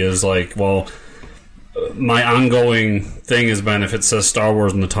movie, is like, well, my ongoing thing has been, if it says Star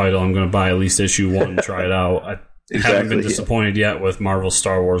Wars in the title, I'm going to buy at least issue 1 and try it out. I haven't been disappointed yet with Marvel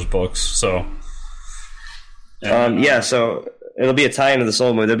Star Wars books. So, so it'll be a tie into the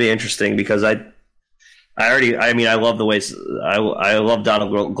Solo movie. That'll be interesting because I love the way I love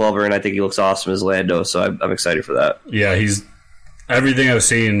Donald Glover, and I think he looks awesome as Lando. So I'm excited for that. Yeah, everything I've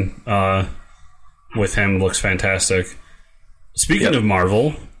seen with him looks fantastic. Speaking of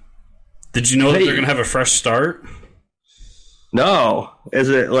Marvel, did you know that they're going to have a fresh start? No. Is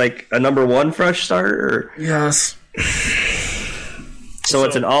it like a number 1 fresh start? Or? Yes. So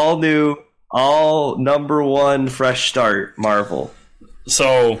it's an all number 1 fresh start, Marvel.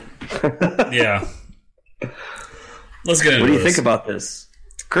 So, yeah. Let's get into What do you think about this?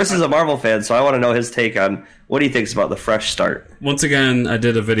 Chris is a Marvel fan, so I want to know his take on what he thinks about the fresh start. Once again, I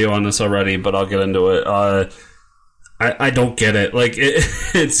did a video on this already, but I'll get into it. I don't get it. Like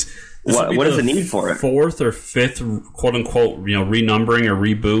it's what is the need for it? 4th or 5th, quote unquote, renumbering or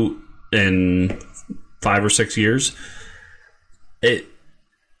reboot in 5 or 6 years. I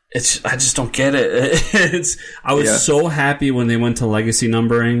just don't get it. I was so happy when they went to legacy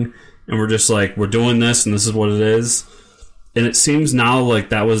numbering and we're just like, we're doing this and this is what it is. And it seems now like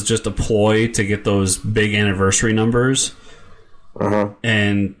that was just a ploy to get those big anniversary numbers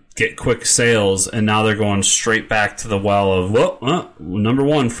and get quick sales. And now they're going straight back to the well of, number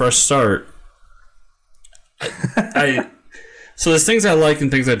 1, fresh start. So there's things I like and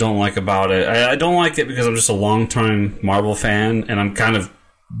things I don't like about it. I don't like it because I'm just a long-time Marvel fan, and I'm kind of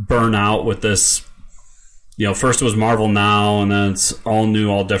burnt out with this. First it was Marvel Now, and then it's all new,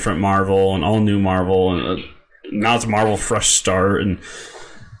 all different Marvel, and all new Marvel, and now it's Marvel Fresh Start, and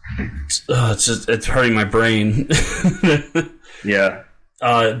it's hurting my brain. Yeah.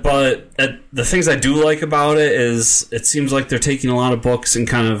 But the things I do like about it is it seems like they're taking a lot of books and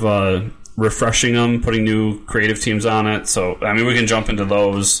kind of refreshing them, putting new creative teams on it. So, we can jump into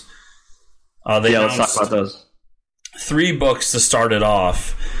those. Let's talk about those. 3 books to start it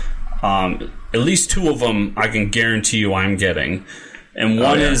off. At least 2 of them I can guarantee you I'm getting. And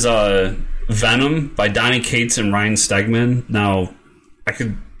one is Venom by Donny Cates and Ryan Stegman. Now, I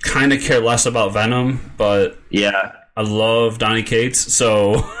could kind of care less about Venom, but I love Donny Cates,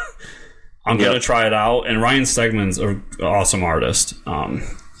 so I'm going to try it out. And Ryan Stegman's an awesome artist.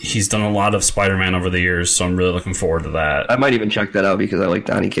 He's done a lot of Spider-Man over the years, so I'm really looking forward to that. I might even check that out because I like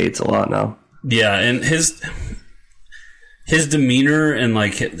Donny Cates a lot now. Yeah, and his demeanor and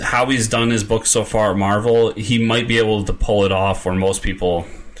like how he's done his books so far at Marvel, he might be able to pull it off where most people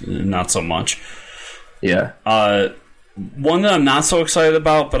not so much. Yeah. One that I'm not so excited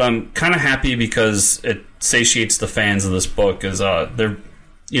about, but I'm kind of happy because it satiates the fans of this book is they're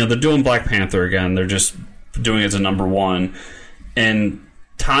doing Black Panther again. They're just doing it as a number 1, and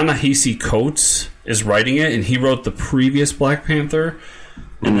Ta-Nehisi Coates is writing it, and he wrote the previous Black Panther.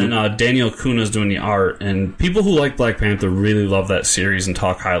 And then Daniel Kuna is doing the art, and people who like Black Panther really love that series and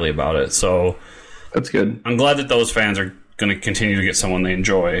talk highly about it. So that's good. I'm glad that those fans are going to continue to get someone they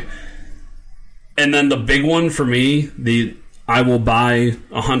enjoy. And then the big one for me, the I will buy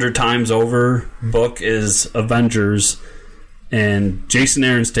 100 times over book is Avengers, and Jason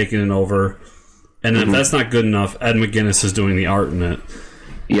Aaron's taking it over. And then if that's not good enough, Ed McGuinness is doing the art in it.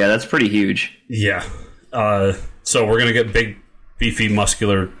 Yeah, that's pretty huge. Yeah. So we're going to get big beefy,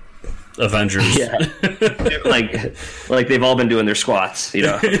 muscular Avengers. Yeah, like they've all been doing their squats, you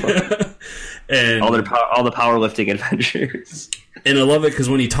know, and all the powerlifting Avengers. And I love it because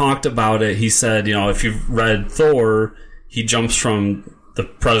when he talked about it, he said, you know, if you've read Thor, he jumps from the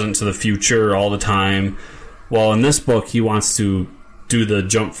present to the future all the time. Well, in this book, he wants to do the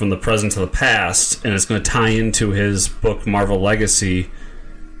jump from the present to the past, and it's going to tie into his book Marvel Legacy,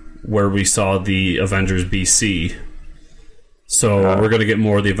 where we saw the Avengers BC. So we're going to get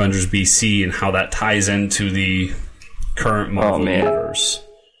more of the Avengers BC and how that ties into the current Marvel universe.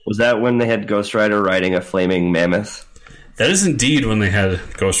 Was that when they had Ghost Rider riding a flaming mammoth? That is indeed when they had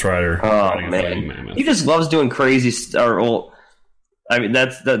Ghost Rider riding a flaming mammoth. He just loves doing crazy I mean,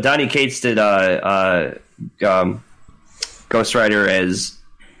 that's the Donny Cates did Ghost Rider as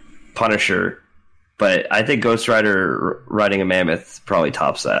Punisher, but I think Ghost Rider riding a mammoth probably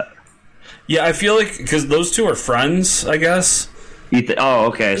tops that. Yeah, I feel like because those two are friends, I guess.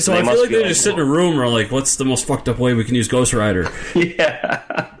 Okay. So I feel like they just sit in a room and are like, "What's the most fucked up way we can use Ghost Rider?" Yeah,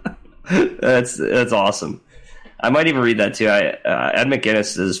 that's awesome. I might even read that too. Ed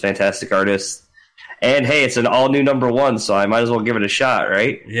McGuinness is a fantastic artist, and hey, it's an all new #1, so I might as well give it a shot,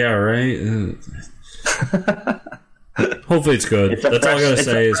 right? Yeah, right. Hopefully it's good. That's all I gotta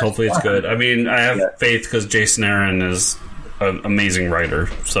say is hopefully it's good. I mean, I have faith because Jason Aaron is an amazing writer.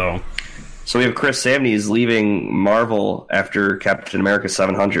 So we have Chris Samney is leaving Marvel after Captain America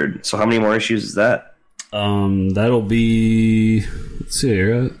 700. So how many more issues is that? That'll be, let's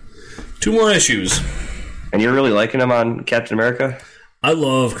see, 2 more issues. And you're really liking him on Captain America? I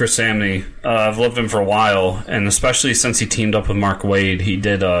love Chris Samney. I've loved him for a while, and especially since he teamed up with Mark Waid, he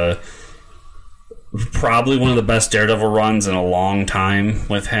did probably one of the best Daredevil runs in a long time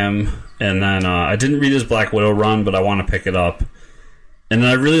with him. And then I didn't read his Black Widow run, but I want to pick it up. And then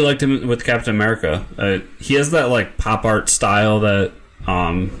I really liked him with Captain America. He has that like pop art style that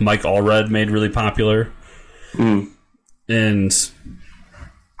Mike Allred made really popular. And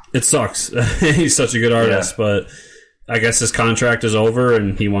it sucks. He's such a good artist, but I guess his contract is over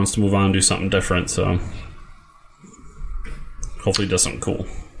and he wants to move on and do something different. So hopefully he does something cool.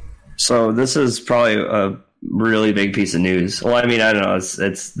 So this is probably a really big piece of news. Well, I mean, I don't know.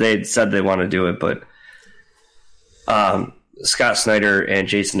 It's they said they want to do it, but Scott Snyder and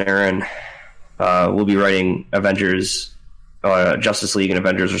Jason Aaron will be writing Avengers, Justice League and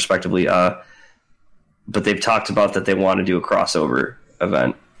Avengers respectively. But they've talked about that they want to do a crossover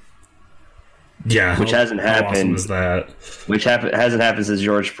event. Yeah, which hasn't happened. Awesome is that? Which hasn't happened since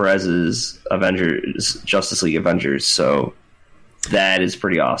George Perez's Avengers, Justice League Avengers. So that is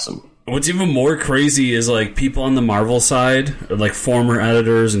pretty awesome. What's even more crazy is like people on the Marvel side, like former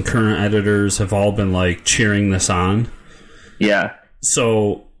editors and current editors, have all been like cheering this on. Yeah.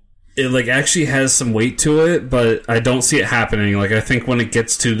 So it like actually has some weight to it, but I don't see it happening. Like I think when it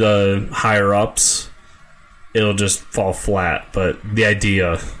gets to the higher ups, it'll just fall flat. But the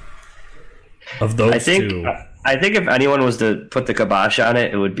idea of those two, I think if anyone was to put the kibosh on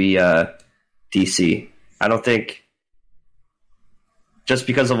it, it would be DC. I don't think. Just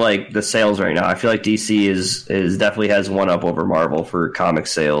because of like the sales right now, I feel like DC is definitely has one up over Marvel for comic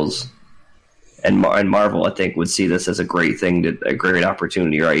sales, and Marvel I think would see this as a great thing, a great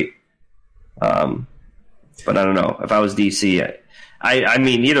opportunity, right? But I don't know if I was DC, I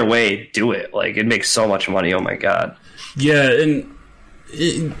mean either way, do it. Like it makes so much money. Oh my god. Yeah, and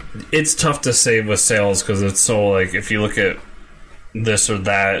it's tough to say with sales because it's so like if you look at this or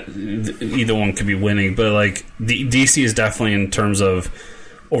that, either one could be winning, but like the DC is definitely in terms of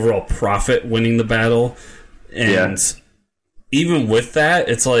overall profit winning the battle, and even with that,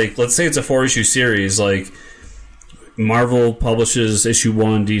 it's like let's say it's a 4-issue series, like Marvel publishes issue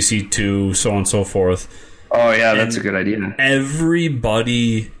 1, DC 2, so on and so forth. Oh yeah, that's a good idea.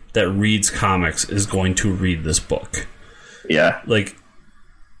 Everybody that reads comics is going to read this book. Yeah, like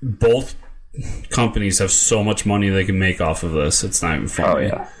both companies have so much money they can make off of this. It's not even funny.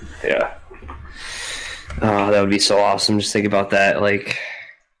 Oh yeah. Oh, that would be so awesome. Just think about that. Like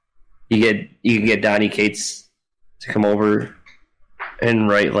you can get Donny Cates to come over and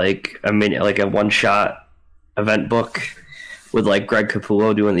write like a one-shot event book with like Greg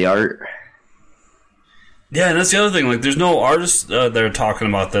Capullo doing the art. Yeah, and that's the other thing. Like, there's no artists that are talking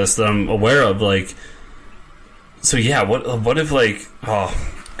about this that I'm aware of. Like, so yeah, what if like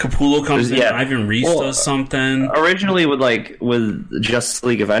Capullo comes in, Ivan Reis does something. Originally, with Justice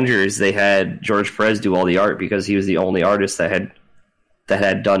League Avengers, they had George Perez do all the art because he was the only artist that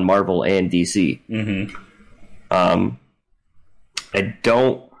had done Marvel and DC. Mm-hmm.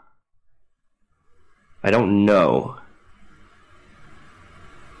 I don't know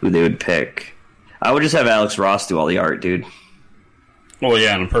who they would pick. I would just have Alex Ross do all the art, dude. Well,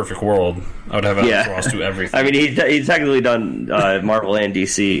 yeah, in a perfect world, I would have Alex Ross do everything. I mean, he's technically done Marvel and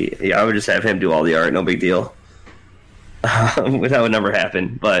DC. Yeah, I would just have him do all the art. No big deal. That would never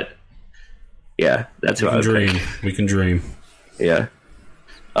happen. But yeah, that's who I would dream. pick. We can dream. Yeah.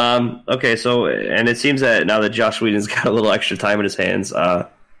 Okay, so and it seems that now that Joss Whedon's got a little extra time in his hands,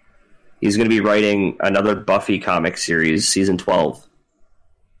 he's going to be writing another Buffy comic series, season 12.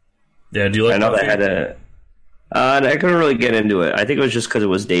 Yeah, do you like? I know Buffy? that had a. I couldn't really get into it. I think it was just because it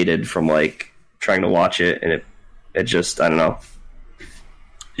was dated from like trying to watch it, and it just I don't know.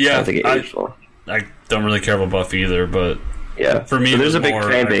 Yeah, I don't think it aged well. I don't really care about Buffy either, but Yeah, for me, so there's a big more,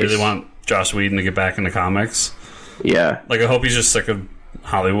 fan base. I really want Joss Whedon to get back into comics. Yeah, Like I hope he's just sick of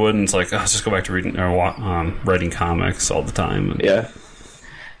Hollywood, and it's like, let's just go back to reading or writing comics all the time. And,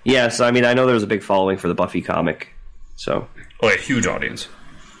 yeah. So I mean, I know there was a big following for the Buffy comic. So, a huge audience.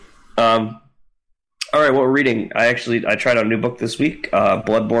 All right, what we're reading. I tried out a new book this week.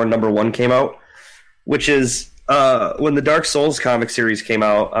 Bloodborne #1 came out, which is when the Dark Souls comic series came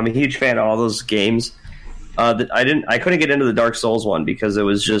out. I'm a huge fan of all those games. I couldn't get into the Dark Souls one because it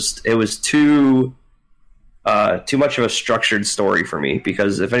was too much of a structured story for me.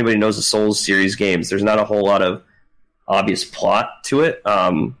 Because if anybody knows the Souls series games, there's not a whole lot of obvious plot to it.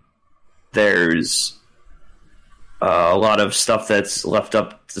 There's a lot of stuff that's left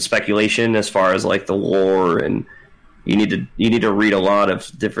up to speculation as far as like the lore, and you need to read a lot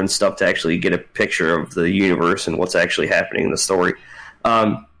of different stuff to actually get a picture of the universe and what's actually happening in the story.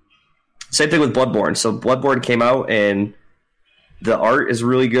 Same thing with Bloodborne. So Bloodborne came out, and the art is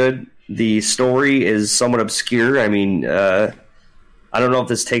really good. The story is somewhat obscure. I mean, I don't know if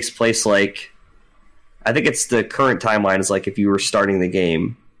this takes place like, I think it's the current timeline is like if you were starting the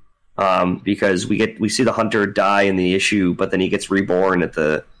game. Because we see the hunter die in the issue, but then he gets reborn in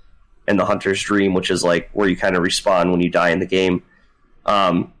the hunter's dream, which is like where you kind of respawn when you die in the game.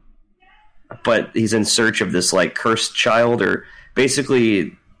 But he's in search of this like cursed child, or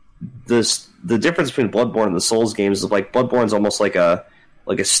basically the difference between Bloodborne and the Souls games is like Bloodborne's almost like a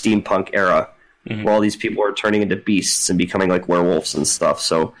steampunk era where all these people are turning into beasts and becoming like werewolves and stuff.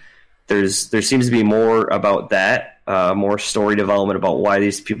 So there seems to be more about that. More story development about why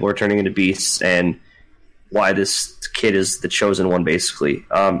these people are turning into beasts and why this kid is the chosen one, basically.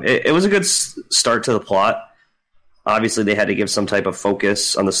 It was a good start to the plot. Obviously, they had to give some type of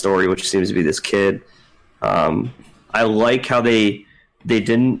focus on the story, which seems to be this kid. I like how they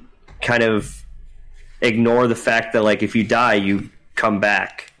didn't kind of ignore the fact that, like, if you die, you come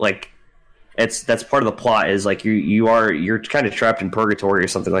back. Like, that's part of the plot, is like you're kind of trapped in purgatory or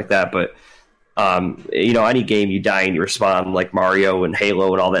something like that, but any game you die and you respawn, like Mario and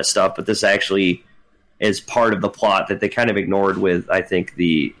Halo and all that stuff, but this actually is part of the plot that they kind of ignored with, I think,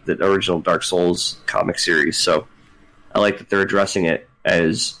 the original Dark Souls comic series. So I like that they're addressing it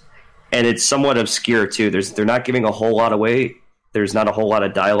and it's somewhat obscure too. They're not giving a whole lot away. There's not a whole lot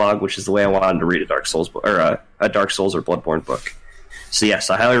of dialogue, which is the way I wanted to read a Dark Souls book, or a Dark Souls or Bloodborne book. So yes,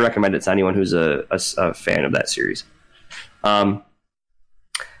 I highly recommend it to anyone who's a fan of that series.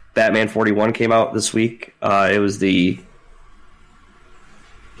 Batman 41 came out this week. It was the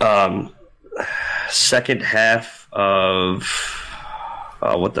second half of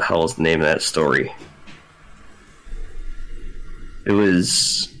what the hell is the name of that story? It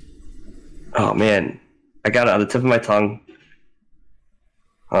was, oh man, I got it on the tip of my tongue.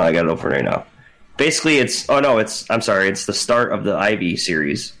 Oh, I got it open right now. Basically, it's the start of the Ivy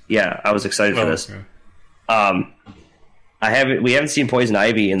series. Yeah, I was excited for this. Okay. We haven't seen Poison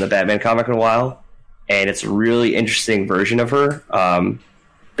Ivy in the Batman comic in a while, and it's a really interesting version of her.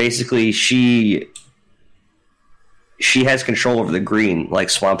 Basically, she has control over the green, like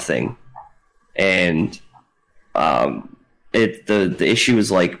Swamp Thing, and the issue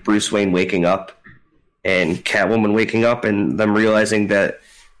is like Bruce Wayne waking up and Catwoman waking up and them realizing that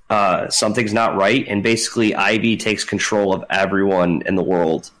something's not right, and basically Ivy takes control of everyone in the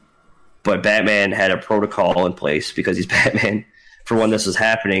world. But Batman had a protocol in place because he's Batman for when this was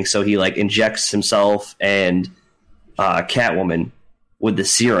happening. So he like injects himself and Catwoman with the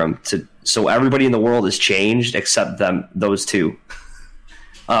serum so everybody in the world is changed except those two.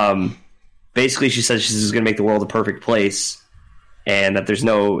 Basically, she says she's going to make the world a perfect place, and that there's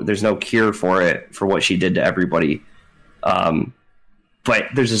no cure for it, for what she did to everybody. But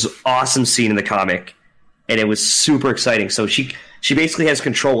there's this awesome scene in the comic, and it was super exciting. So she basically has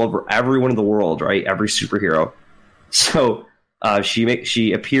control over everyone in the world, right? Every superhero. So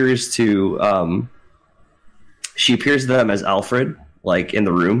she appears to them as Alfred, like in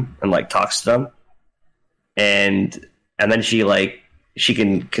the room, and like talks to them, and then she like she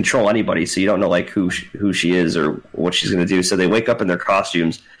can control anybody, so you don't know like who she is or what she's going to do. So they wake up in their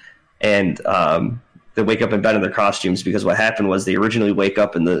costumes, and they wake up in bed in their costumes because what happened was they originally wake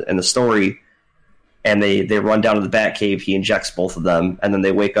up in the story, and they run down to the Batcave. He injects both of them, and then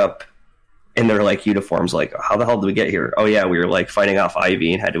they wake up in their like uniforms. Like, how the hell did we get here? Oh yeah, we were like fighting off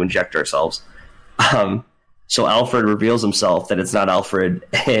Ivy and had to inject ourselves. So Alfred reveals himself that it's not Alfred,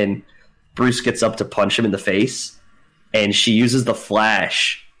 and Bruce gets up to punch him in the face. And she uses the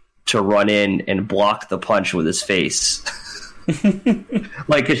Flash to run in and block the punch with his face.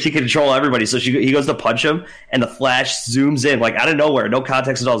 Like, 'cause she can control everybody. So he goes to punch him, and the Flash zooms in, like, out of nowhere, no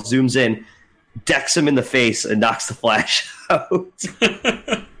context at all, zooms in, decks him in the face, and knocks the Flash out.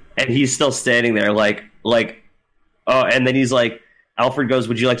 And he's still standing there, and then he's like, Alfred goes,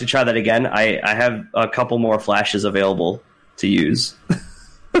 would you like to try that again? I have a couple more Flashes available to use.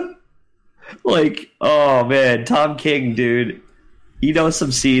 Like, oh man, Tom King, dude, he knows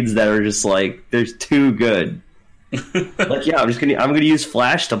some scenes that are just like, they're too good. Like, yeah, I'm gonna use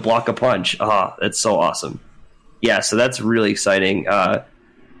Flash to block a punch. That's so awesome. Yeah, so that's really exciting.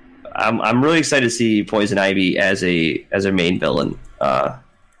 I'm really excited to see Poison Ivy as a main villain.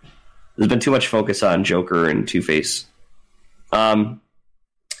 There's been too much focus on Joker and Two-Face.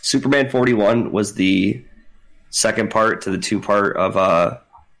 Superman 41 was the second part to the two-part of a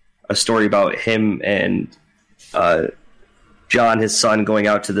story about him and John, his son, going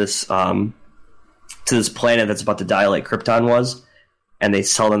out to this planet that's about to die like Krypton was, and they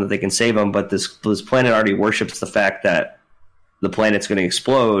tell them that they can save him, but this planet already worships the fact that the planet's going to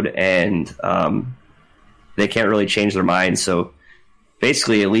explode, and they can't really change their minds. So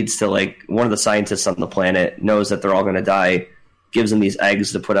basically it leads to, like, one of the scientists on the planet knows that they're all going to die, gives them these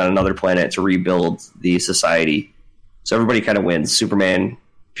eggs to put on another planet to rebuild the society. So everybody kind of wins. Superman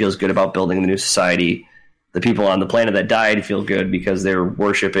feels good about building the new society. The people on the planet that died feel good because they're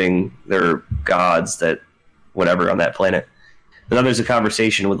worshiping their gods that whatever on that planet. And then there's a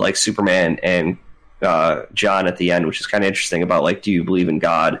conversation with like Superman and John at the end, which is kind of interesting about like, do you believe in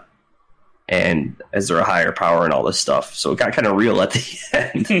God? And is there a higher power and all this stuff? So it got kind of real at the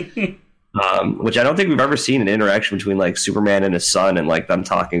end, which I don't think we've ever seen an interaction between like Superman and his son and like them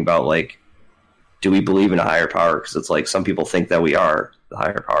talking about like, do we believe in a higher power? Because it's like some people think that we are the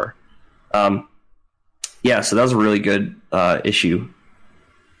higher power. Yeah, so that was a really good issue.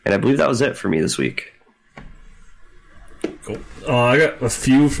 And I believe that was it for me this week. Cool. I got a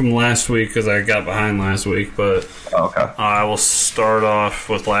few from last week because I got behind last week, but okay. I will start off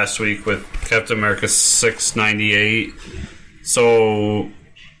with last week with Captain America 698. So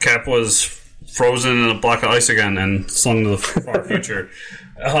Cap was frozen in a block of ice again and slung to the far future.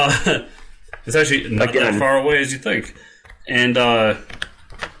 It's actually not that far away as you think. And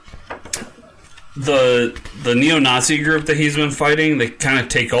the neo-Nazi group that he's been fighting, they kind of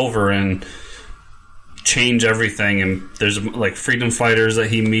take over and change everything. And there's like freedom fighters that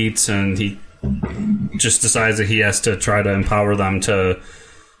he meets, and he just decides that he has to try to empower them to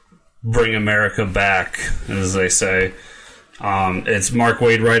bring America back, as they say. It's Mark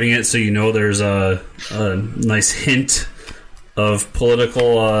Waid writing it, so you know there's a nice hint of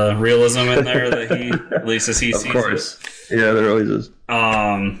political realism in there that he, at least as he sees it. Of course. Yeah, there always is.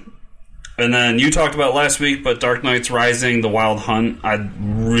 And then you talked about last week, but Dark Knight's Rising, The Wild Hunt. I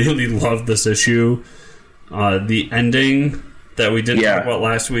really loved this issue. The ending that we didn't talk about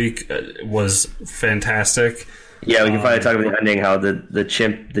last week was fantastic. Yeah, we can finally talk about the ending, how the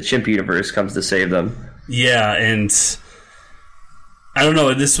chimp universe comes to save them. Yeah, and I don't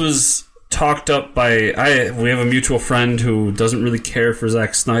know, this was talked up by... we have a mutual friend who doesn't really care for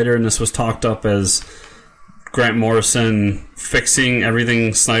Zack Snyder, and this was talked up as Grant Morrison fixing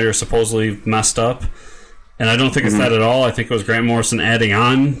everything Snyder supposedly messed up. And I don't think it's that at all. I think it was Grant Morrison adding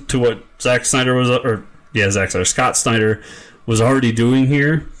on to what Scott Snyder was already doing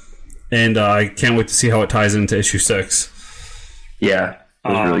here. And I can't wait to see how it ties into issue 6. Yeah, it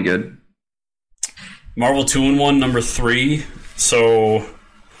was really good. Marvel 2-in-1 number 3. So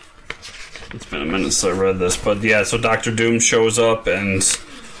it's been a minute since I read this, but yeah, so Doctor Doom shows up and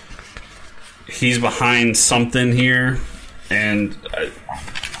he's behind something here, and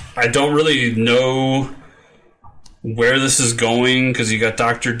I don't really know where this is going, because you got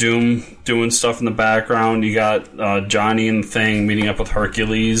Doctor Doom doing stuff in the background, you got Johnny and Thing meeting up with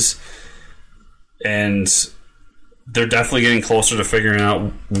Hercules, and they're definitely getting closer to figuring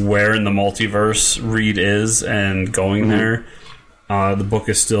out where in the multiverse Reed is and going there. The book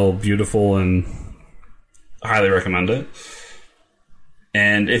is still beautiful and I highly recommend it.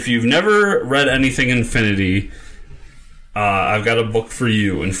 And if you've never read anything Infinity, I've got a book for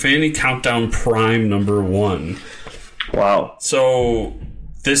you. Infinity Countdown Prime number 1. Wow. So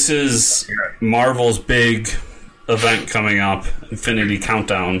this is Marvel's big event coming up, Infinity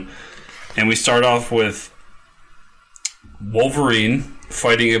Countdown, and we start off with Wolverine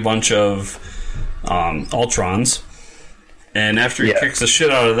fighting a bunch of Ultrons, and after he kicks the shit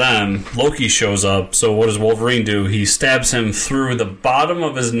out of them, Loki shows up. So what does Wolverine do? He stabs him through the bottom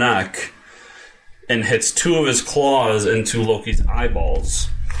of his neck and hits 2 of his claws into Loki's eyeballs.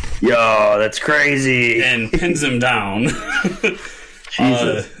 Yo, that's crazy. And pins him down.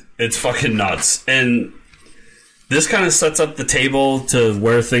 It's fucking nuts. And this kind of sets up the table to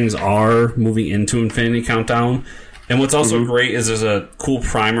where things are moving into Infinity Countdown. And what's also great is there's a cool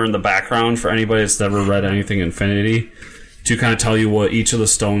primer in the background for anybody that's never read anything Infinity to kind of tell you what each of the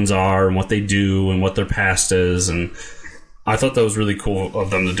stones are and what they do and what their past is. And I thought that was really cool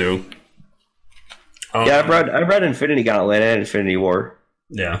of them to do. Yeah, I read Infinity Gauntlet and Infinity War.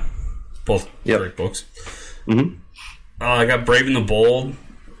 Yeah, both great books. I got Brave and the Bold,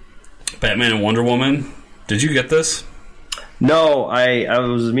 Batman and Wonder Woman. Did you get this? No, I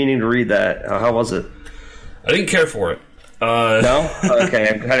was meaning to read that. How was it? I didn't care for it. No? Okay,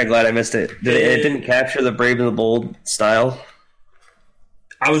 I'm kind of glad I missed it. It didn't capture the Brave and the Bold style?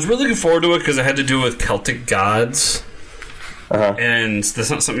 I was really looking forward to it because it had to do with Celtic gods. And that's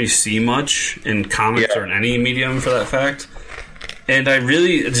not something you see much in comics or in any medium for that fact. And I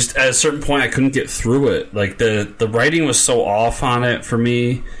really, just at a certain point, I couldn't get through it. Like, the writing was so off on it for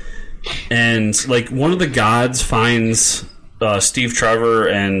me. And, like, one of the gods finds Steve Trevor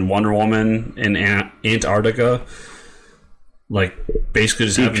and Wonder Woman in Antarctica, like, basically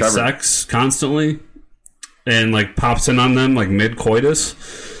just having sex constantly. And, like, pops in on them, like, mid-coitus.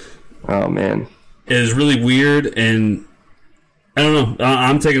 Oh, man. It is really weird, and I don't know.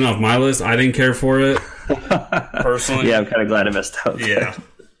 I'm taking it off my list. I didn't care for it, personally. Yeah, I'm kind of glad I missed out. Yeah.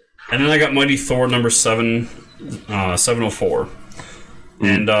 And then I got Mighty Thor number 704.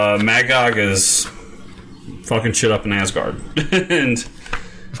 And Magog is fucking shit up in Asgard. And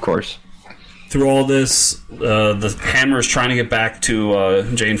of course. Through all this, the Hammer is trying to get back to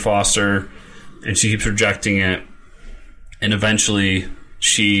Jane Foster, and she keeps rejecting it. And eventually,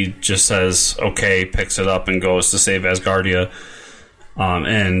 she just says, okay, picks it up and goes to save Asgardia.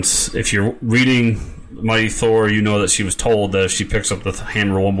 And if you're reading Mighty Thor, you know that she was told that if she picks up the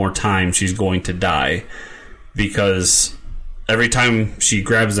hammer one more time, she's going to die. Because every time she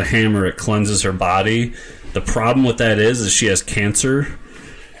grabs the hammer, it cleanses her body. The problem with that is she has cancer.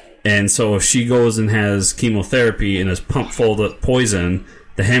 And so if she goes and has chemotherapy and is pumped full of poison,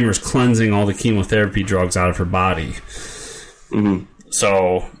 the hammer's cleansing all the chemotherapy drugs out of her body.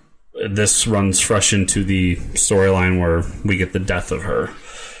 So this runs fresh into the storyline where we get the death of her.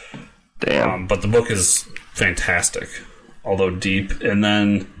 Damn. But the book is fantastic, although deep. And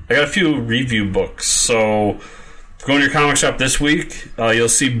then I got a few review books. So if you go to your comic shop this week, you'll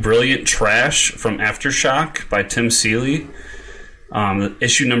see Brilliant Trash from Aftershock by Tim Seeley,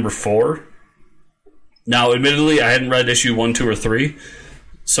 issue number 4. Now, admittedly, I hadn't read issue 1, 2, or 3,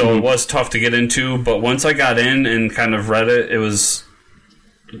 so it was tough to get into. But once I got in and kind of read it, it was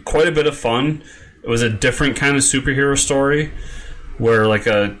quite a bit of fun. It was a different kind of superhero story where like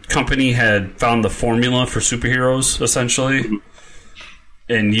a company had found the formula for superheroes essentially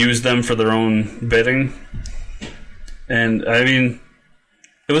and used them for their own bidding. And I mean,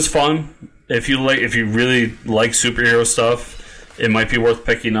 it was fun. If you really like superhero stuff, it might be worth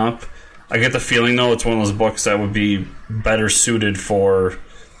picking up. I get the feeling though it's one of those books that would be better suited for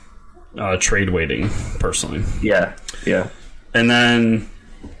trade waiting personally. Yeah. And then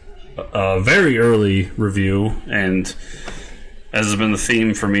a very early review, and as has been the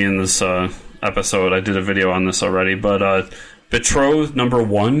theme for me in this episode, I did a video on this already, but Betrothed number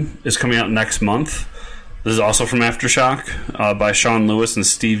 1 is coming out next month. This is also from Aftershock by Sean Lewis and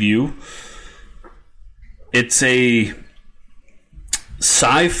Steve Yu. It's a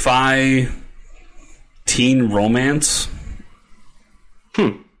sci-fi teen romance,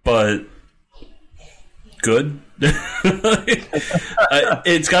 but good.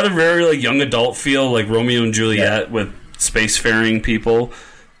 It's got a very like young adult feel, like Romeo and Juliet with spacefaring people,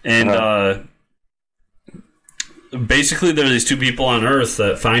 and basically there are these two people on Earth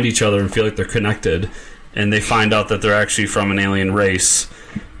that find each other and feel like they're connected, and they find out that they're actually from an alien race,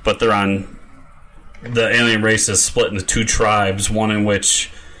 but the alien race is split into 2 tribes, one in which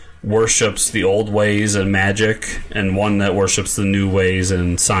worships the old ways and magic, and one that worships the new ways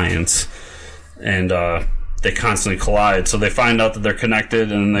and science, and they constantly collide. So they find out that they're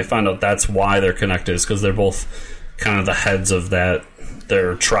connected, and they find out that's why they're connected, is because they're both kind of the heads of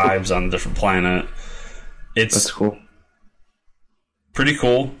their tribes on a different planet. That's cool. Pretty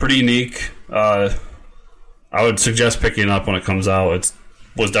cool, pretty unique. I would suggest picking it up when it comes out. It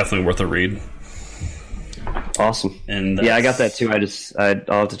was definitely worth a read. Awesome. And yeah, I got that too. I'll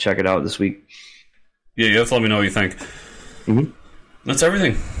have to check it out this week. Yeah, you have to let me know what you think. Mm-hmm. That's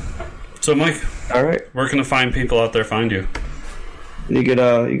everything. So, Mike, all right, where can the fine people out there find you? You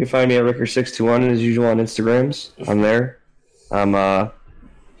can find me at Ricker621 as usual on Instagrams. I'm there. Where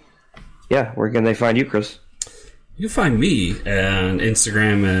can they find you, Chris? You can find me on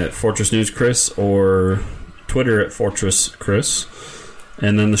Instagram at Fortress News Chris or Twitter at Fortress Chris.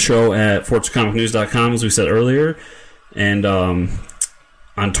 And then the show at FortressComicNews.com, as we said earlier. And on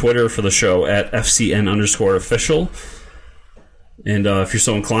Twitter for the show at FCN_official. And if you're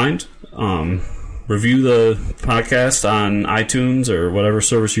so inclined, review the podcast on iTunes or whatever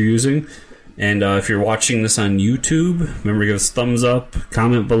service you're using. And if you're watching this on YouTube, remember to give us a thumbs up,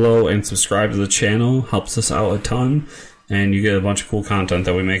 comment below, and subscribe to the channel. Helps us out a ton. And you get a bunch of cool content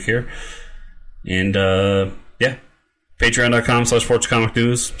that we make here. And,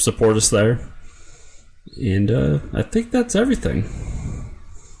 Patreon.com/FortressComicNews. Support us there. And I think that's everything.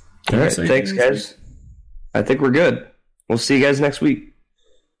 All right. Thanks, guys. I think we're good. We'll see you guys next week.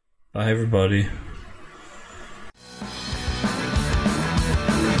 Bye, everybody.